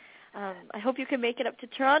 and I hope you can make it up to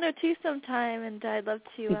Toronto too sometime, and I'd love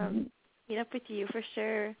to meet up with you for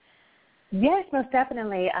sure. Yes, most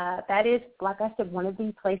definitely. That is, like I said, one of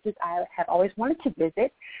the places I have always wanted to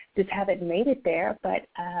visit, just haven't made it there, but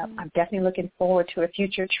I'm definitely looking forward to a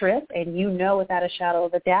future trip, and without a shadow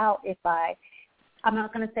of a doubt, I'm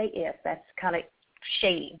not going to say if, that's kind of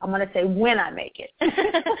shady. I'm going to say when I make it.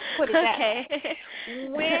 Put it that way.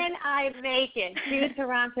 When I make it to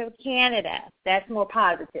Toronto, Canada, that's more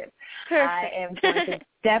positive. Perfect. I am going to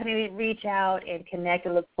definitely reach out and connect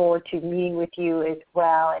and look forward to meeting with you as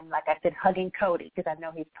well. And like I said, hugging Cody because I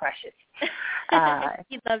know he's precious.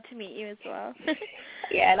 He'd love to meet you as well.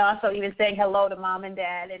 Yeah, and also even saying hello to Mom and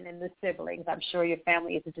Dad and then the siblings. I'm sure your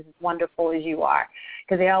family is just as wonderful as you are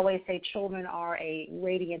because they always say children are a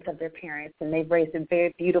radiance of their parents, and they've raised a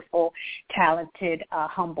very beautiful, talented,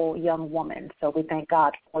 humble young woman. So we thank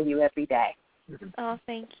God for you every day. Oh,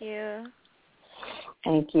 thank you.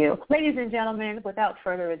 Thank you. Ladies and gentlemen, without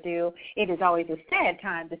further ado, it is always a sad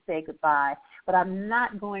time to say goodbye, but I'm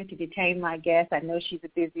not going to detain my guest. I know she's a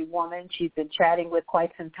busy woman. She's been chatting with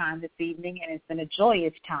quite some time this evening, and it's been a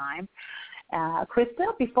joyous time.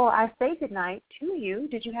 Krista, before I say goodnight to you,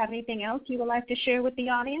 did you have anything else you would like to share with the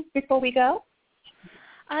audience before we go?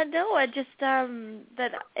 No, I just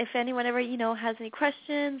that if anyone ever has any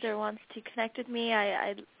questions or wants to connect with me,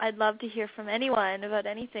 I'd love to hear from anyone about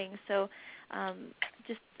anything. So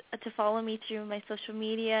just to follow me through my social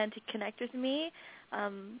media and to connect with me,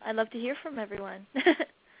 I'd love to hear from everyone.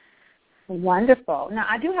 Wonderful. Now,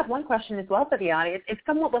 I do have one question as well for the audience. If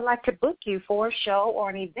someone would like to book you for a show or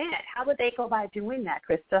an event, how would they go by doing that,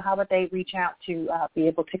 Krista? How would they reach out to be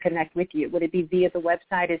able to connect with you? Would it be via the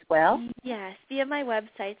website as well? Yes, via my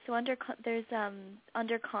website. So there's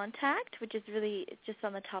under contact, which is really just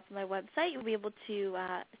on the top of my website. You'll be able to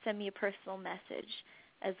send me a personal message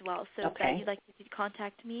as well. So if you'd like to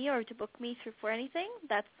contact me or to book me for anything,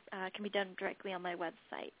 that can be done directly on my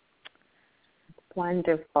website.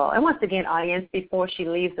 Wonderful. And once again, audience, before she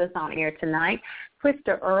leaves us on air tonight,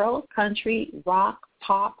 Krista Earle, country, rock,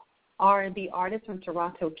 pop, R&B artist from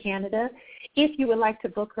Toronto, Canada. If you would like to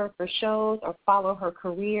book her for shows or follow her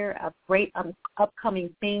career of great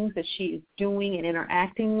upcoming things that she is doing and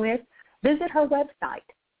interacting with, visit her website,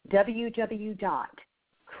 www.Krista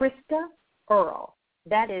Earle.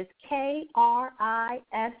 That is Krista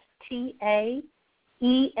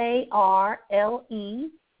EARLE.com.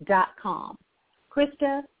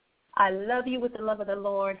 Krista, I love you with the love of the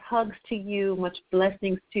Lord. Hugs to you, much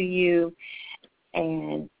blessings to you,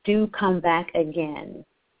 and do come back again.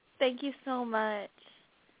 Thank you so much.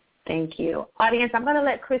 Thank you. Audience, I'm going to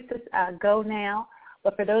let Krista go now,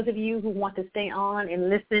 but for those of you who want to stay on and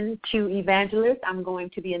listen to Evangelist, I'm going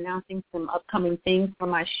to be announcing some upcoming things for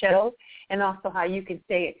my show and also how you can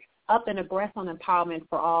stay up and abreast on Empowerment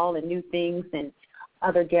for All and new things and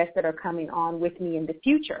other guests that are coming on with me in the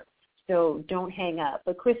future. So don't hang up.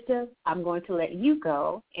 But, Krista, I'm going to let you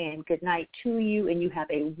go, and good night to you, and you have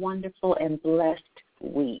a wonderful and blessed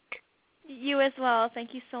week. You as well.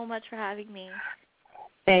 Thank you so much for having me.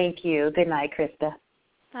 Thank you. Good night, Krista.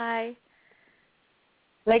 Bye.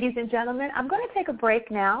 Ladies and gentlemen, I'm going to take a break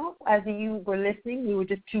now. As you were listening, we were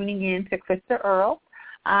just tuning in to Krista Earle.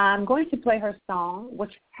 I'm going to play her song,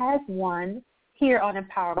 which has won here on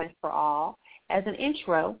Empowerment for All, as an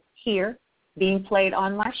intro here being played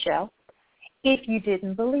on my show, If You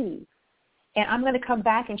Didn't Believe. And I'm going to come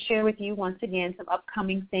back and share with you once again some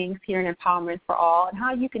upcoming things here in Empowerment for All and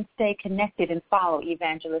how you can stay connected and follow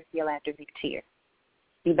Evangelist Yulander.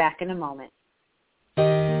 Be back in a moment.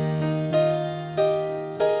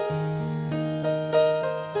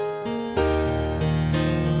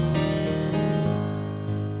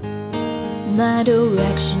 My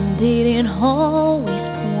direction didn't always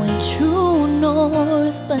point true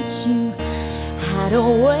north, but you had a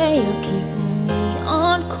way of keeping me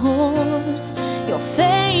on course. Your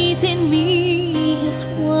faith in me is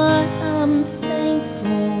what I'm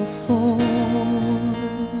thankful for.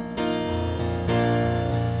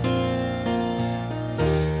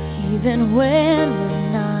 Even when we're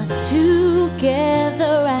not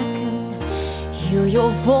together, I can hear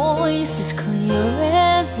your voice as clear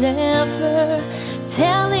as ever,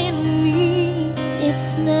 telling me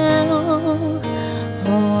it's now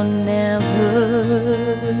or never.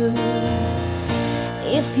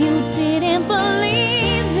 If you didn't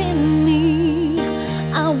believe in me,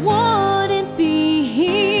 I wouldn't be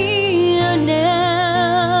here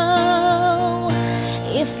now.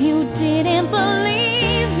 If you didn't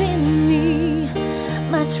believe in me,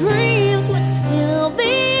 my dreams would still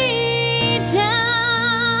be down.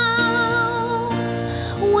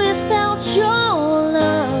 Without your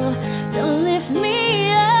love to lift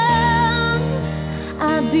me up,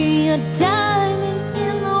 I'd be a diamond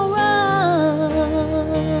in the rough.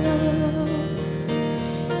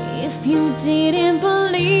 If you didn't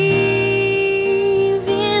believe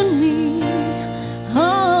in me,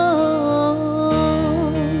 oh,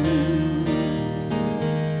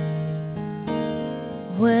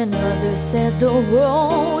 when others said the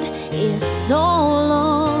road is so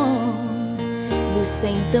long, this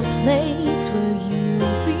ain't the place where you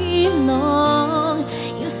belong.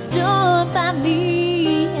 You stood by me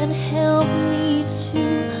and helped me to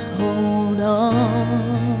hold on.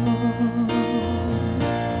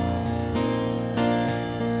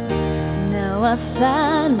 Now I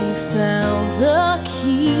finally found the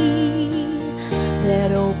key that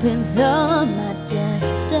opens up my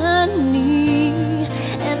destiny,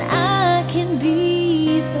 and I can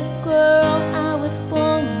be the girl I was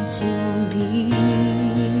born to be.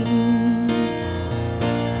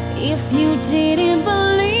 If you didn't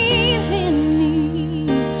believe in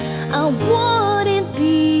me, I wouldn't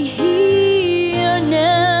be here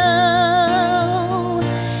now.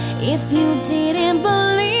 If you didn't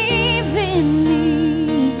believe in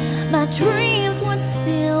me, my dreams would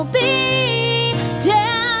still be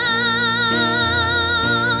down.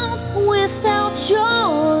 Without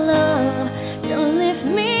your love to lift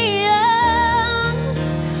me up,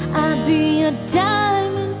 I'd be a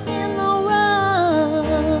diamond in the rough.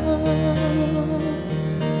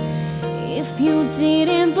 If you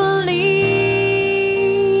didn't believe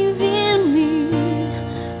in me,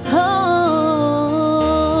 oh,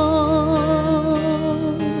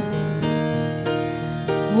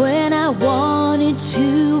 when I wanted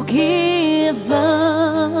to give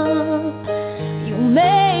up, you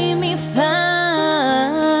made me fight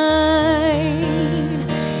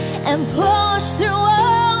and push through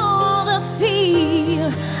all the fear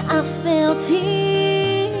I felt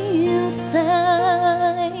inside.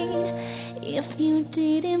 If you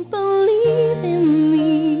didn't believe in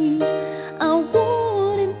me, I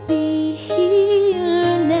wouldn't be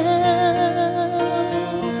here now.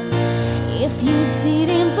 If you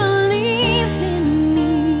didn't believe in me,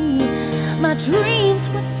 my dreams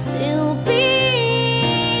would still be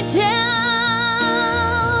down.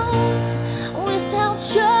 Without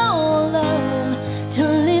your love to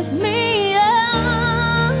lift me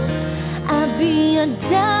up, I'd be a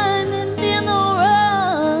diamond in the rough.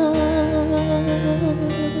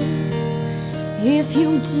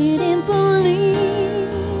 you didn't believe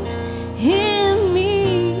in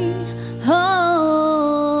me.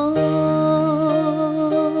 Oh,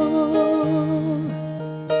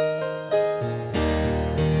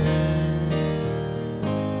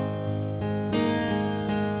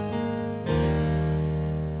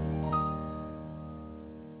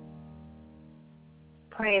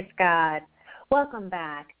 praise God. Welcome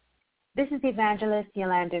back. This is Evangelist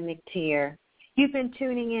Yulander. You've been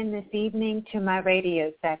tuning in this evening to my radio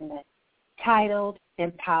segment titled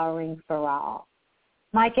Empowering for All.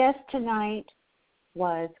 My guest tonight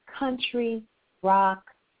was country, rock,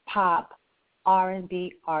 pop,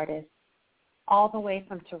 R&B artist, all the way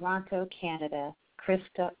from Toronto, Canada,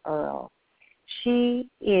 Krista Earle. She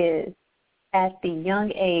is, at the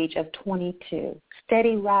young age of 22,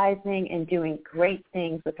 steady rising and doing great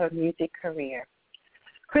things with her music career.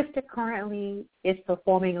 Krista currently is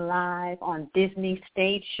performing live on Disney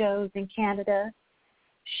stage shows in Canada.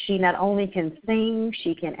 She not only can sing,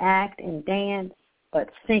 she can act and dance, but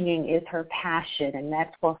singing is her passion, and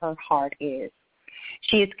that's where her heart is.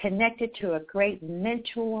 She is connected to a great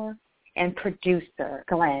mentor and producer,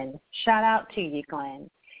 Glenn. Shout out to you, Glenn.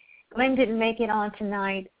 Glenn didn't make it on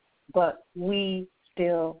tonight, but we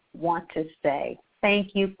still want to say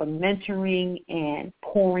thank you for mentoring and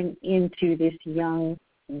pouring into this young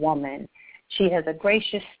woman. She has a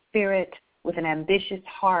gracious spirit with an ambitious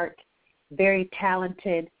heart, very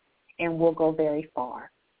talented, and will go very far.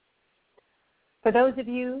 For those of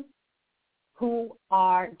you who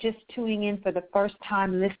are just tuning in for the first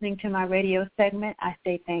time listening to my radio segment, I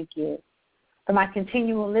say thank you. For my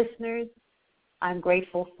continual listeners, I'm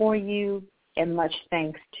grateful for you and much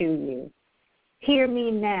thanks to you. Hear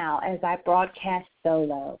me now as I broadcast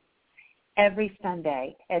solo every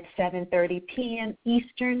Sunday at 7:30 p.m.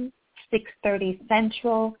 Eastern, 6:30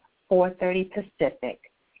 Central, 4:30 Pacific,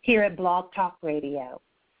 here at Blog Talk Radio.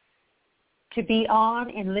 To be on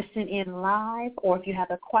and listen in live, or if you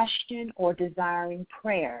have a question or desiring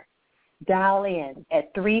prayer, dial in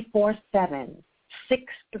at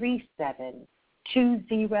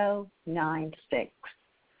 347-637-2096.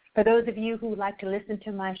 For those of you who would like to listen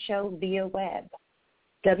to my show via web,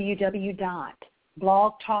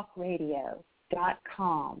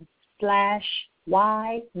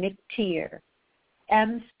 www.blogtalkradio.com/YMcTier,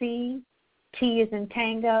 MC, T as in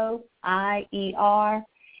Tango, IER,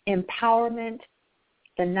 empowerment,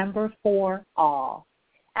 4 all.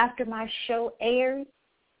 After my show airs,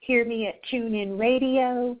 hear me at TuneIn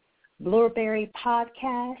Radio, Blueberry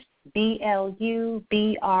Podcast, BLUBRRY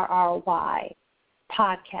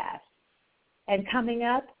Podcast. And coming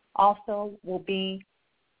up also will be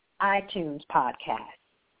iTunes Podcast.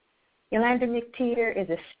 Yulander McTeer is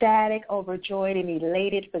ecstatic, overjoyed, and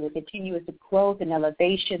elated for the continuous growth and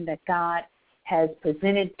elevation that God has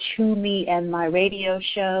presented to me and my radio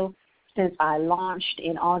show since I launched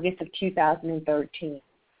in August of 2013.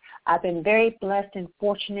 I've been very blessed and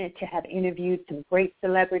fortunate to have interviewed some great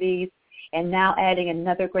celebrities, and now adding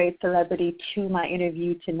another great celebrity to my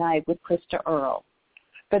interview tonight with Krista Earle.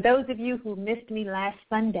 For those of you who missed me last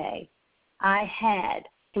Sunday, I had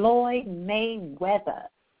Floyd Mayweather,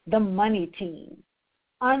 the Money Team,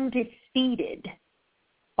 undefeated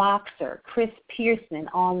boxer Chris Pearson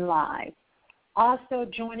on live. Also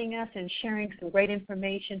joining us and sharing some great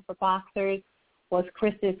information for boxers was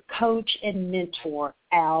Chris's coach and mentor,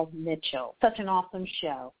 Al Mitchell. Such an awesome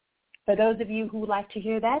show. For those of you who would like to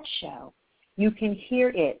hear that show, you can hear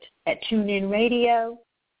it at TuneIn Radio,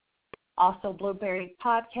 also Blueberry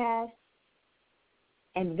Podcast,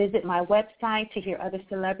 and visit my website to hear other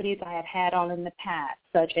celebrities I have had on in the past,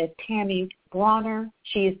 such as Tammy Bronner.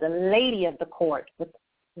 She is the lady of the court with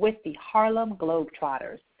the Harlem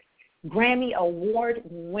Globetrotters. Grammy Award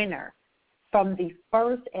winner from the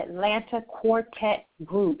first Atlanta quartet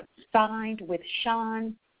group signed with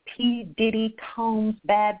Sean P. Diddy Combs'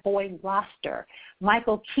 Bad Boy roster.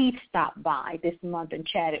 Michael Keith stopped by this month and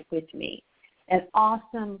chatted with me. An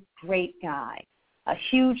awesome, great guy. A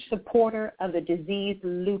huge supporter of the disease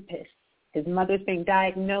lupus. His mother's been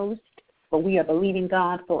diagnosed, but we are believing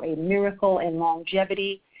God for a miracle and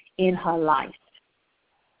longevity in her life.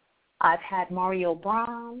 I've had Mario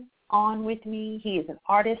Brown on with me. He is an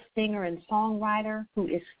artist, singer, and songwriter who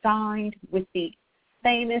is signed with the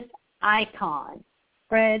famous icon,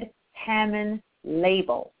 Fred Hammond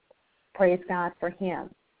label. Praise God for him.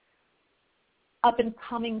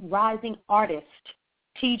 Up-and-coming rising artist,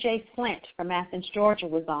 T.J. Flint from Athens, Georgia,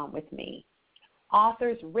 was on with me.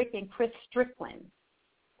 Authors Rick and Chris Strickland,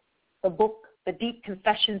 the book The Deep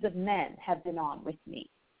Confessions of Men, have been on with me.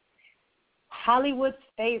 Hollywood's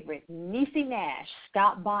favorite, Niecy Nash,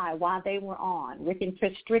 stopped by while they were on. Rick and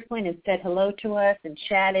Chris Strickland and said hello to us and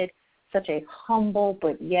chatted. Such a humble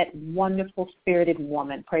but yet wonderful spirited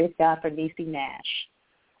woman. Praise God for Niecy Nash.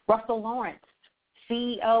 Russell Lawrence,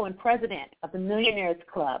 CEO and president of the Millionaires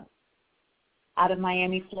Club out of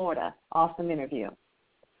Miami, Florida. Awesome interview.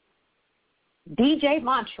 DJ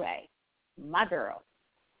Montre, my girl.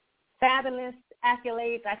 Fabulous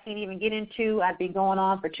accolades I can't even get into. I'd be going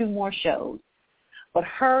on for 2 more shows. But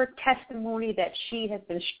her testimony that she has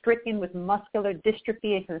been stricken with muscular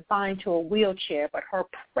dystrophy and confined to a wheelchair, but her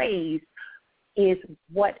praise is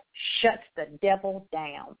what shuts the devil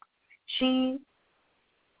down. She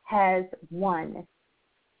has won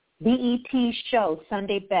BET's show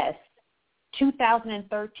Sunday Best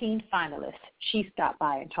 2013 finalist. She stopped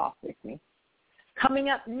by and talked with me. Coming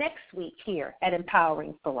up next week here at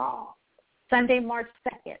Empowering for All, Sunday, March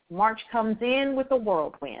 2nd, March comes in with a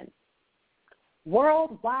whirlwind.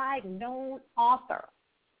 Worldwide known author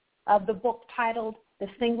of the book titled The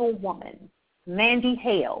Single Woman, Mandy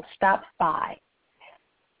Hale, stops by.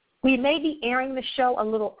 We may be airing the show a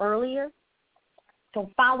little earlier, so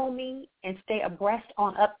follow me and stay abreast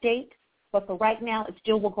on updates. But for right now, it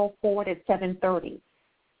still will go forward at 7:30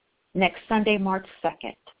 next Sunday, March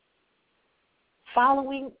 2nd.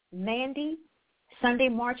 Following Mandy, Sunday,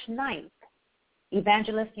 March 9th,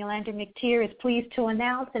 Evangelist Yulander McTeer is pleased to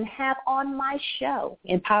announce and have on my show,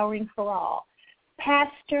 Empowering for All,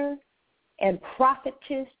 Pastor and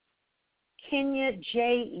Prophetess Kenya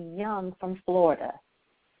J. Young from Florida.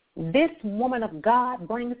 This woman of God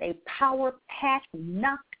brings a power-packed,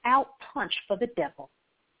 knocked-out punch for the devil.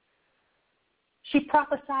 She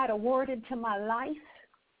prophesied a word into my life.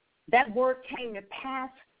 That word came to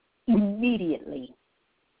pass immediately.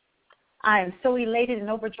 I am so elated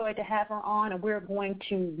and overjoyed to have her on, and we're going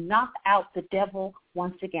to knock out the devil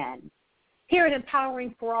once again. Here at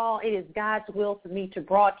Empowering for All, it is God's will for me to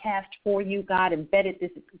broadcast for you. God embedded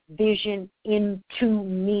this vision into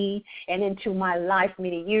me and into my life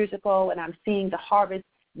many years ago, and I'm seeing the harvest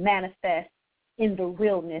manifest in the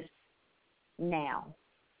realness now.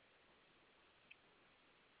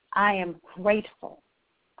 I am grateful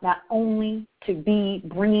not only to be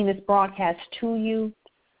bringing this broadcast to you,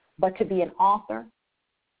 but to be an author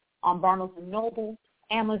on Barnes & Noble,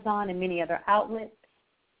 Amazon, and many other outlets.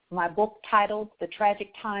 My book titled The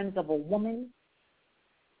Tragic Times of a Woman.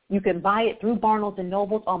 You can buy it through Barnes &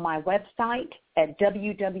 Noble on my website at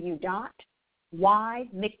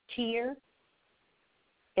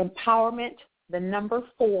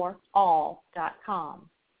www.ymcteer4all.com.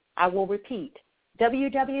 I will repeat,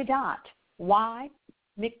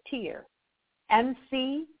 www.ymcteer,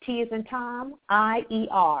 MC, T as in Tom,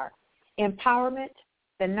 I-E-R,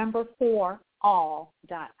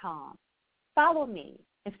 empowerment4all.com. Follow me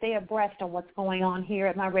and stay abreast on what's going on here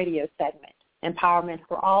at my radio segment, Empowerment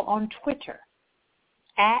for All, on Twitter,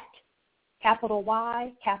 at capital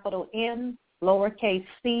Y, capital M, lowercase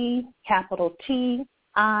c, capital T,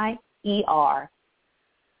 I-E-R.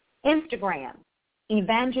 Instagram,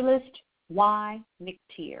 Evangelist Y.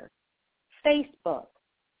 McTeer. Facebook,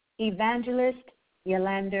 Evangelist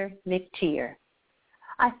Yulander McTeer.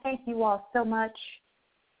 I thank you all so much.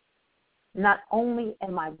 Not only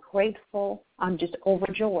am I grateful, I'm just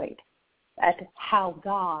overjoyed at how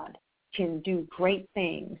God can do great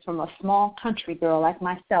things from a small country girl like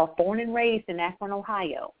myself, born and raised in Akron,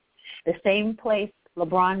 Ohio, the same place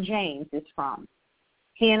LeBron James is from.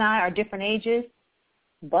 He and I are different ages,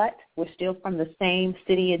 but we're still from the same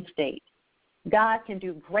city and state. God can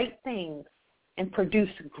do great things and produce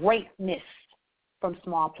greatness from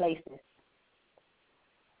small places.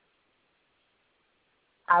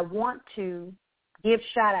 I want to give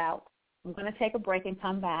shout-outs. I'm going to take a break and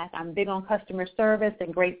come back. I'm big on customer service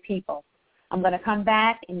and great people. I'm going to come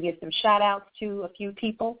back and give some shout-outs to a few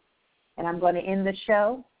people, and I'm going to end the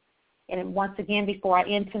show. And once again, before I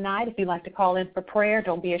end tonight, if you'd like to call in for prayer,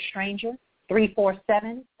 don't be a stranger,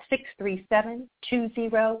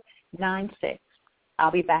 347-637-2096.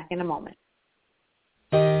 I'll be back in a moment.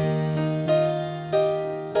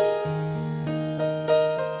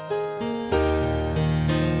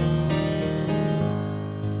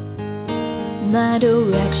 My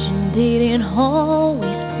direction didn't always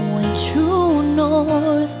point true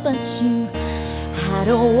north, but you had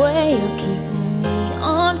a way of keeping me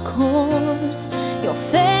on course. Your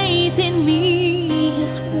faith in me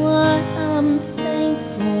is what I'm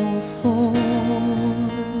thankful for.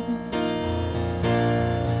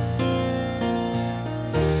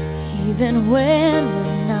 Even when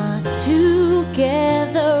we're not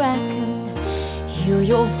together, I can hear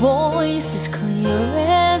your voice as clear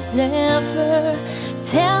as ever,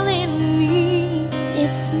 telling me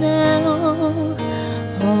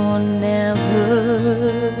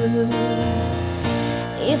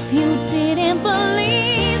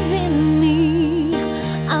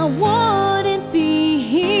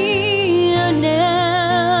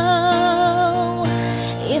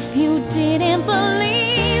didn't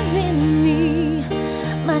believe in me,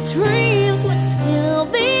 my dreams would still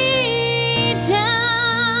be down.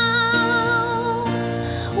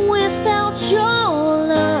 Without your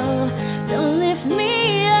love to lift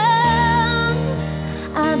me up,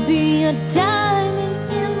 I'd be a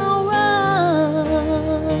diamond in the rough.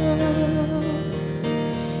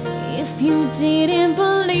 If you didn't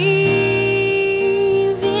believe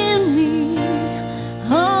in me,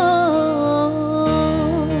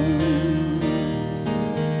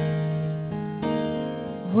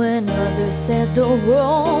 when others said the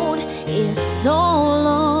road is so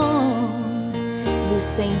long,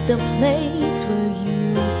 this ain't the place where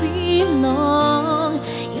you belong.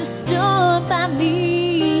 You stood by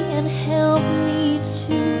me and helped me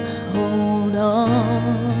to hold on.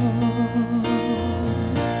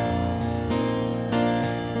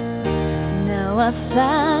 Now I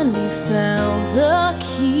finally found the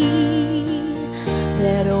key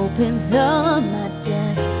that opens up my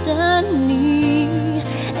destiny,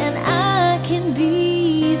 and I can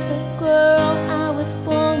be the girl I was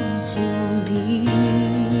born to be.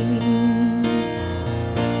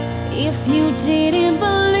 If you didn't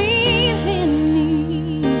believe in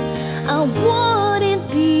me, I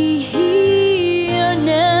wouldn't be here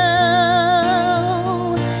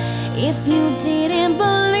now. If you didn't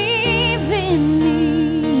believe in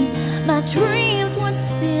me, my dreams would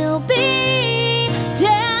still be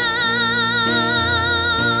down.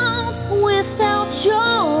 Without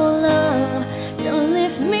your love to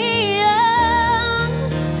lift me up,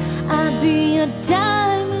 I'd be a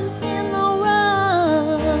diamond in the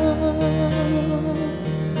rough.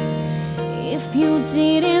 If you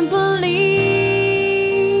didn't believe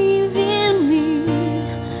in me,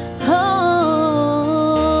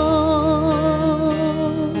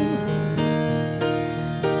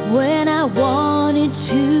 when I wanted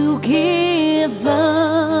to give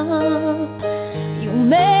up, you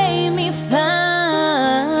made me fight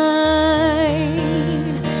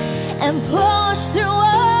and push through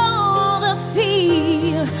all the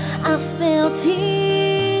fear I felt inside.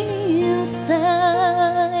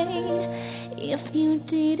 If you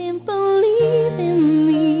didn't believe in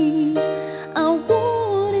me, I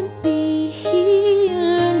wouldn't be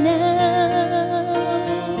here now.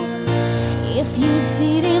 If you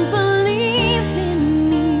didn't believe in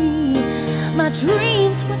me, my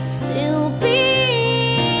dreams would still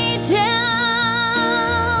be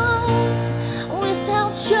down.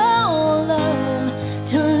 Without your love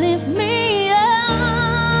to lift me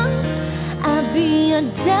up, I'd be a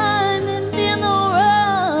diamond in the rough.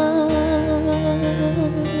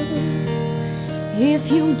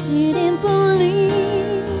 If you didn't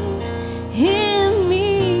believe in me,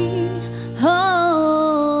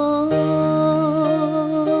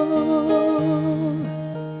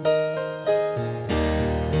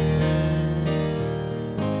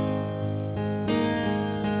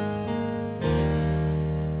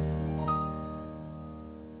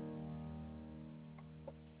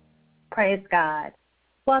 Praise God.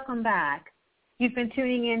 Welcome back. You've been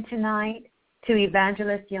tuning in tonight to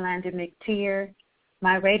Evangelist Yulander McTeer,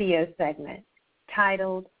 my radio segment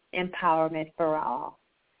titled Empowerment for All.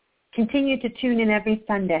 Continue to tune in every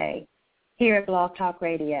Sunday here at Blog Talk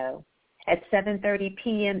Radio at 7:30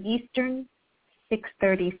 p.m. Eastern,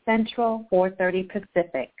 6:30 Central, 4:30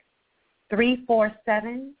 Pacific,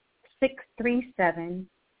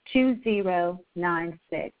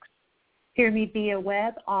 347-637-2096. Hear me via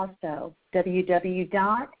web also,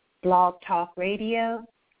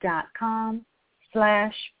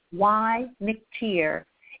 www.blogtalkradio.com/YMcTeer,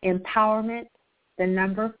 empowerment,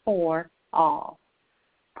 4, all.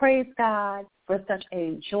 Praise God for such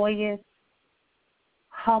a joyous,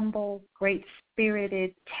 humble,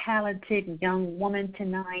 great-spirited, talented young woman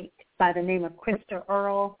tonight by the name of Krista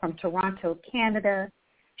Earle from Toronto, Canada.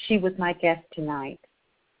 She was my guest tonight.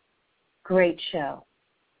 Great show.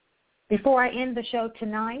 Before I end the show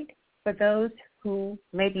tonight, for those who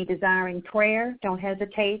may be desiring prayer, don't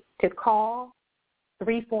hesitate to call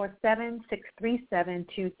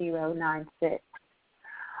 347-637-2096.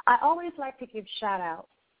 I always like to give shout-outs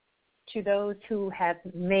to those who have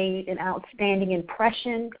made an outstanding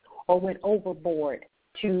impression or went overboard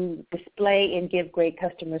to display and give great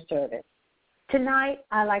customer service. Tonight,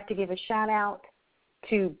 I'd like to give a shout-out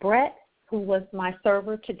to Brett, who was my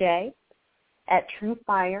server today at True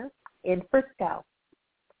Fire in Frisco.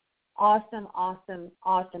 Awesome, awesome,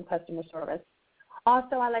 awesome customer service.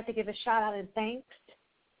 Also, I'd like to give a shout-out and thanks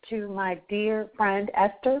to my dear friend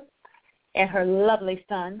Esther and her lovely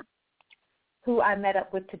son, who I met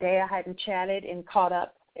up with today. I hadn't chatted and caught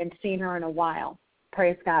up and seen her in a while.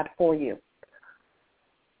 Praise God for you.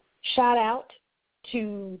 Shout-out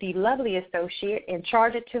to the lovely associate and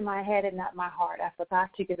charge it to my head and not my heart. I forgot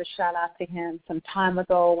to give a shout-out to him some time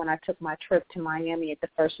ago when I took my trip to Miami at the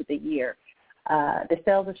first of the year. The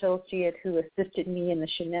sales associate who assisted me in the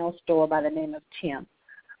Chanel store by the name of Tim.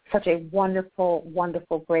 Such a wonderful,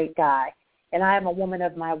 wonderful, great guy. And I am a woman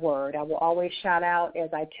of my word. I will always shout out as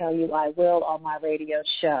I tell you I will on my radio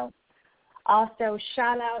show. Also,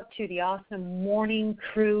 shout out to the awesome morning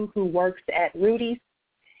crew who works at Rudy's.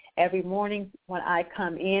 Every morning when I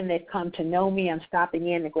come in, they've come to know me. I'm stopping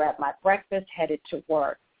in to grab my breakfast, headed to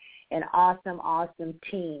work. An awesome, awesome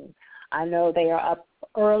team. I know they are up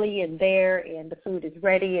early and there, and the food is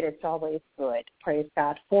ready, and it's always good. Praise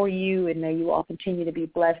God for you, and may you all continue to be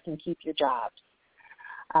blessed and keep your jobs.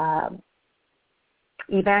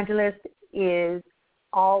 Evangelist is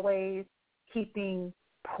always keeping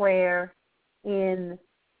prayer in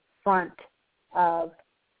front of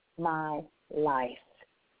my life.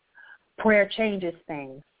 Prayer changes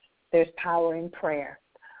things. There's power in prayer.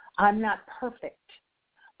 I'm not perfect,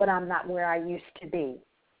 but I'm not where I used to be.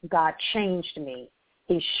 God changed me.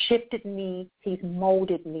 He shifted me. He's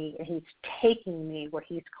molded me, and he's taking me where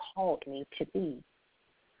he's called me to be.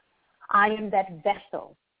 I am that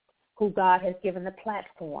vessel who God has given the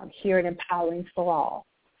platform here at Empowering for All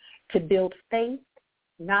to build faith,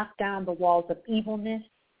 knock down the walls of evilness,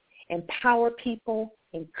 empower people,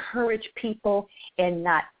 encourage people, and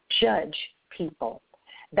not judge people.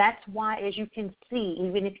 That's why, as you can see,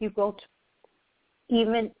 even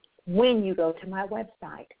when you go to my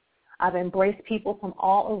website, I've embraced people from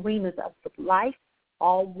all arenas of life,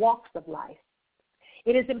 all walks of life.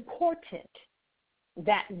 It is important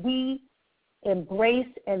that we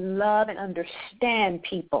embrace and love and understand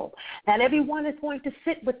people. Not everyone is going to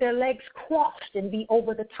sit with their legs crossed and be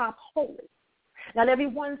over the top holy. Not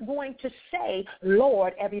everyone's going to say,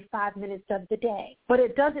 Lord, every 5 minutes of the day. But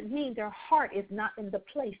it doesn't mean their heart is not in the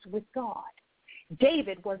place with God.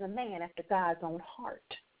 David was a man after God's own heart.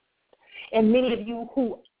 And many of you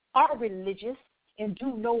who are religious and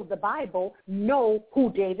do know the Bible know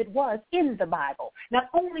who David was in the Bible. Not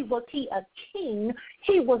only was he a king,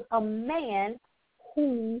 he was a man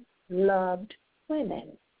who loved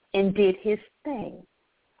women and did his thing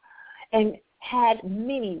and had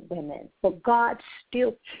many women. But God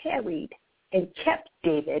still carried and kept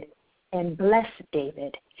David and blessed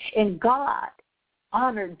David. And God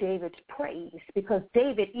honored David's praise because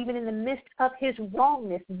David, even in the midst of his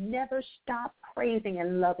wrongness, never stopped praising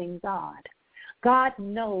and loving God. God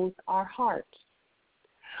knows our hearts.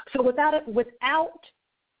 So without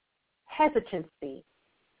hesitancy,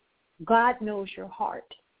 God knows your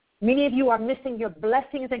heart. Many of you are missing your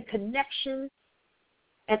blessings and connections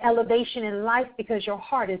and elevation in life because your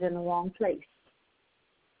heart is in the wrong place.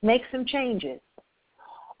 Make some changes.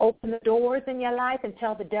 Open the doors in your life and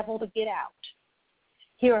tell the devil to get out.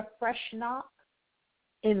 Hear a fresh knock.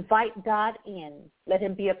 Invite God in. Let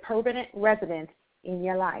him be a permanent resident in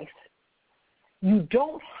your life. You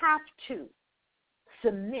don't have to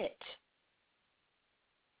submit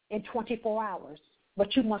in 24 hours,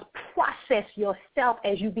 but you must process yourself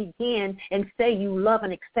as you begin and say you love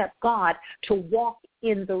and accept God to walk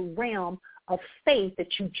in the realm of faith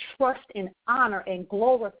that you trust and honor and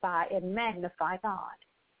glorify and magnify God.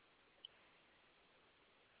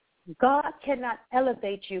 God cannot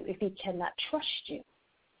elevate you if he cannot trust you.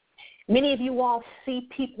 Many of you all see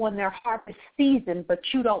people in their harvest season, but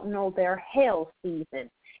you don't know their hell season.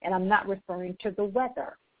 And I'm not referring to the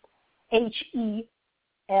weather.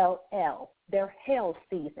 Hell, their hell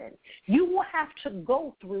season. You will have to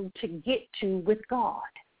go through to get to with God.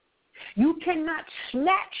 You cannot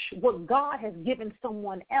snatch what God has given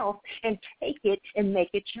someone else and take it and make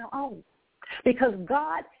it your own. Because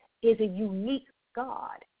God is a unique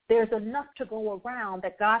God. There's enough to go around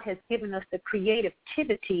that God has given us the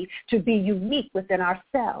creativity to be unique within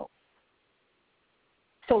ourselves.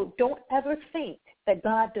 So don't ever think that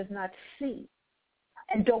God does not see.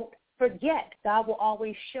 And don't forget, God will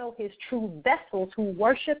always show his true vessels who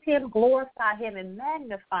worship him, glorify him, and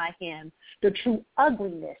magnify him, the true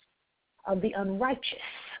ugliness of the unrighteous.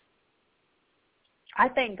 I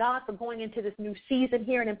thank God for going into this new season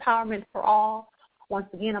here in Empowerment for All. Once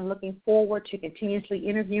again, I'm looking forward to continuously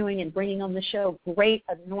interviewing and bringing on the show great,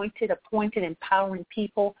 anointed, appointed, empowering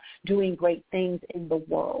people doing great things in the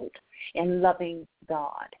world and loving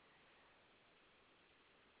God.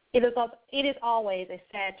 It is always a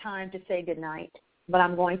sad time to say goodnight, but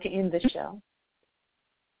I'm going to end the show.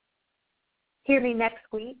 Hear me next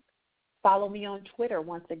week. Follow me on Twitter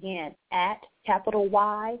once again at capital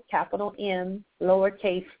Y, capital M,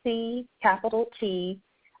 lowercase c, capital T-I-E-R.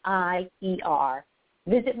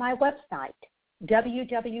 Visit my website,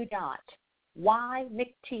 www.empowering Y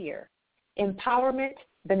McTier. Empowerment,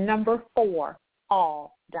 the number 4,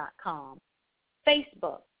 all.com.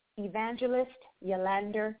 Facebook, Evangelist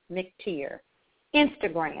Yulander McTier.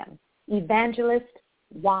 Instagram, Evangelist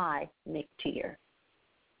Y McTier.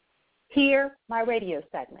 Hear my radio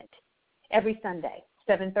segment every Sunday,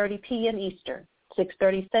 7:30 p.m. Eastern,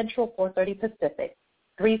 6:30 Central, 4:30 Pacific,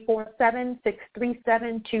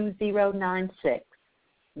 347-637-2096.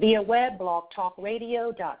 Via web,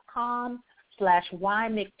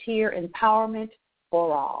 blogtalkradio.com/YMcTier Empowerment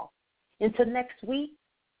for All. Until next week,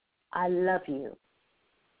 I love you.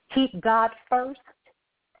 Keep God first.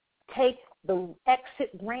 Take the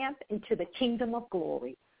exit ramp into the kingdom of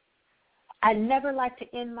glory. I never like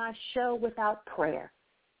to end my show without prayer.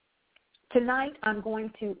 Tonight, I'm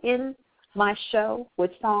going to end my show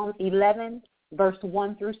with Psalm 11, verse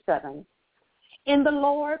 1 through 7. In the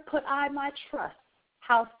Lord put I my trust.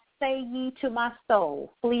 How say ye to my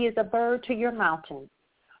soul, flee as a bird to your mountain.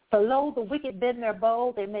 For lo, the wicked bend their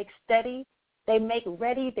bow, they make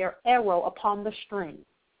ready their arrow upon the string,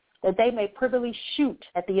 that they may privily shoot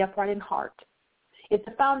at the upright in heart. If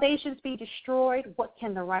the foundations be destroyed, what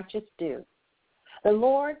can the righteous do? The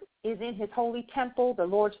Lord is in his holy temple. The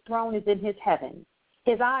Lord's throne is in his heaven.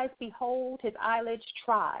 His eyes behold, his eyelids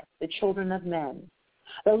try the children of men.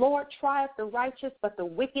 The Lord trieth the righteous, but the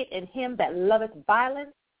wicked and him that loveth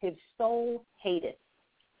violence, his soul hateth.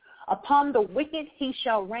 Upon the wicked he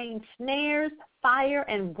shall rain snares, fire,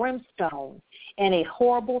 and brimstone, and a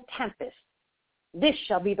horrible tempest. This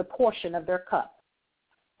shall be the portion of their cup.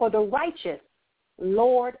 For the righteous,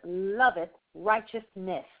 Lord loveth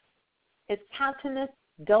righteousness. His countenance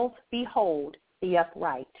doth behold the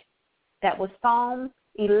upright. That was Psalm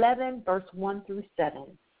 11, verse 1 through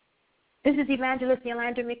 7. This is Evangelist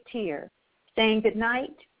Yulander McTier saying good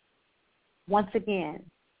night. Once again,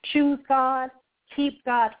 choose God, keep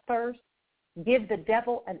God first, give the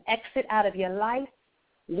devil an exit out of your life,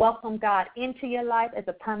 welcome God into your life as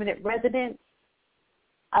a permanent resident.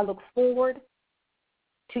 I look forward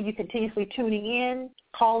to you continuously tuning in,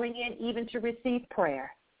 calling in, even to receive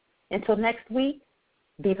prayer. Until next week,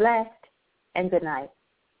 be blessed and good night.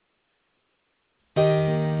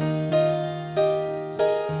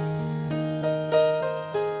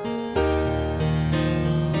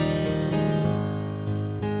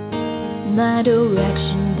 My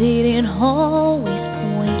direction didn't always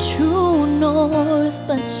point true north,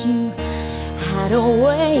 but you had a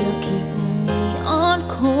way of keeping me on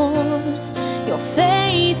course. Your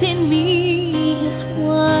faith in me is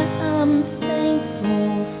what I'm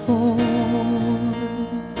thankful for.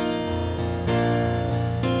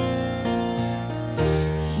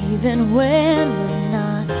 Even when we're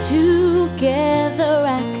not together,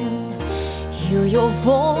 I can hear your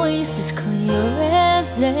voice as clear as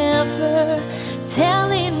ever,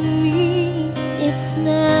 telling me it's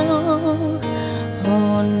now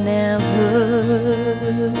or never.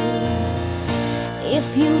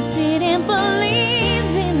 If you didn't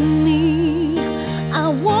believe in me, I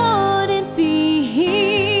wouldn't be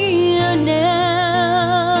here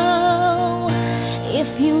now.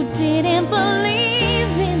 If you didn't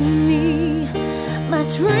believe in me, my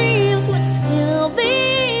dreams would still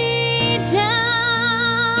be down.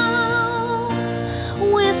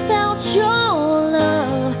 Without your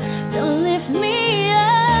love to lift me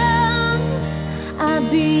up, I'd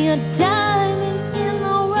be a diamond in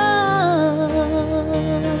the rough.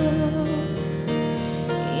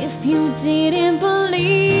 If you didn't believe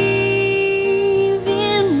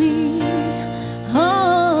in me,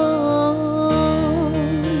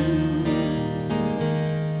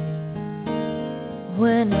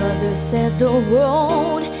 when others said the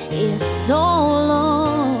road is so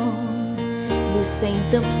long, this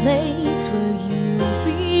ain't the place where you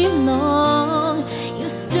belong. You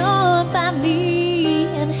stood by me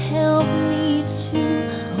and helped me to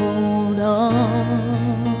hold on.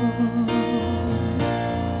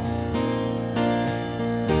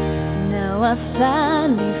 Now I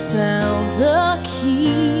finally found the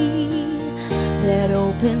key that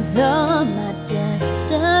opens up my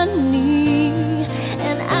destiny,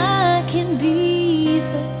 and I can be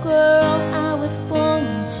the girl I was born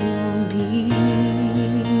to be.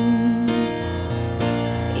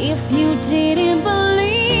 If you didn't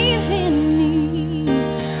believe in me,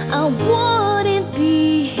 I wouldn't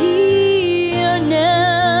be here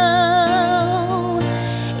now.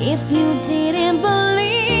 If you didn't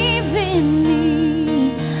believe in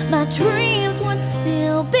me, my dreams would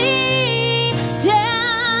still be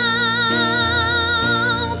down.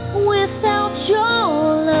 With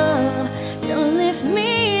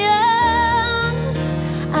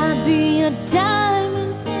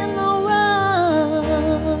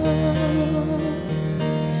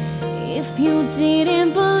you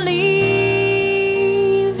didn't believe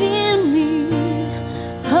in me,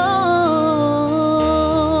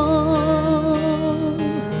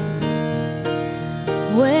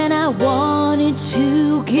 when I wanted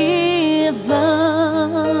to give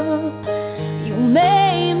up, you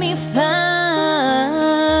made me fight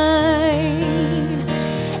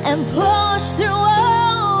and push through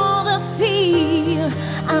all the fear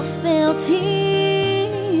I felt inside.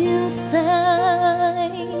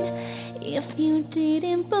 If you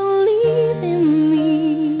didn't believe in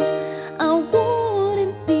me, I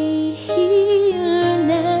wouldn't be here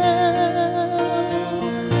now.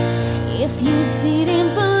 If you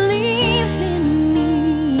didn't believe in me,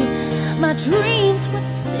 my dreams would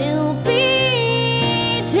still be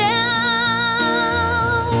down.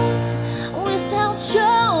 Without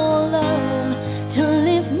your love to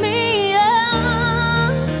lift me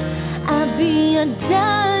up, I'd be a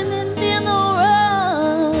diamond in the rough.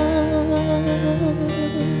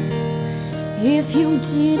 If you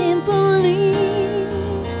didn't believe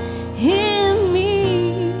in me,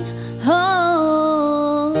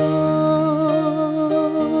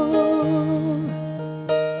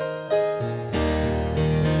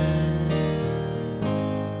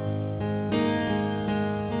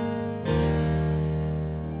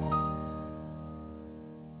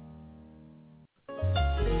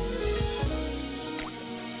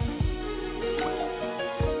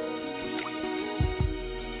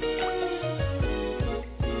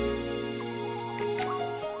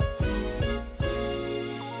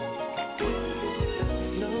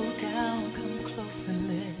 Slow down, come close and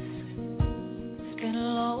listen. It's been a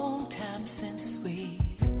long time since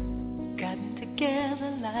we've gotten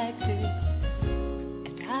together like this,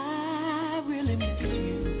 and I really miss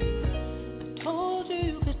you. I told you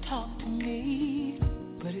you could talk to me,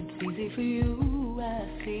 but it's easy for you, I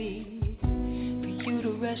see, for you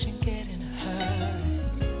to rush and get in a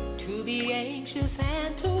hurry, to be anxious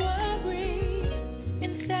and to worry,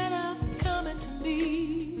 instead of coming to me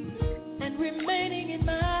and remaining in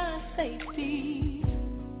my safety.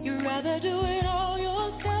 You'd rather do it all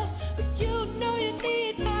yourself, but you know you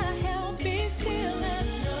need my help. Be still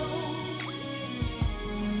and know,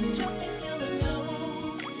 just be still and know.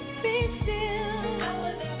 Be still, I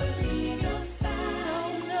will never leave your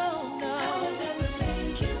side. No, no, I will never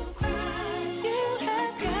make you cry. You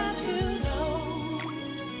have got to know,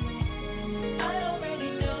 I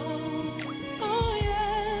already know. Oh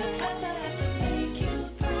yeah, because I have to make you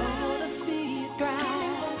thrive, to see you thrive.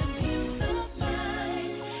 Peace of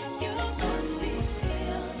mind, you must be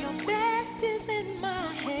still. Your best is in my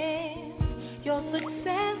hands, your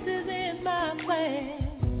success is in my plans.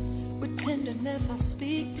 With tenderness I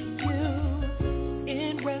speak to you.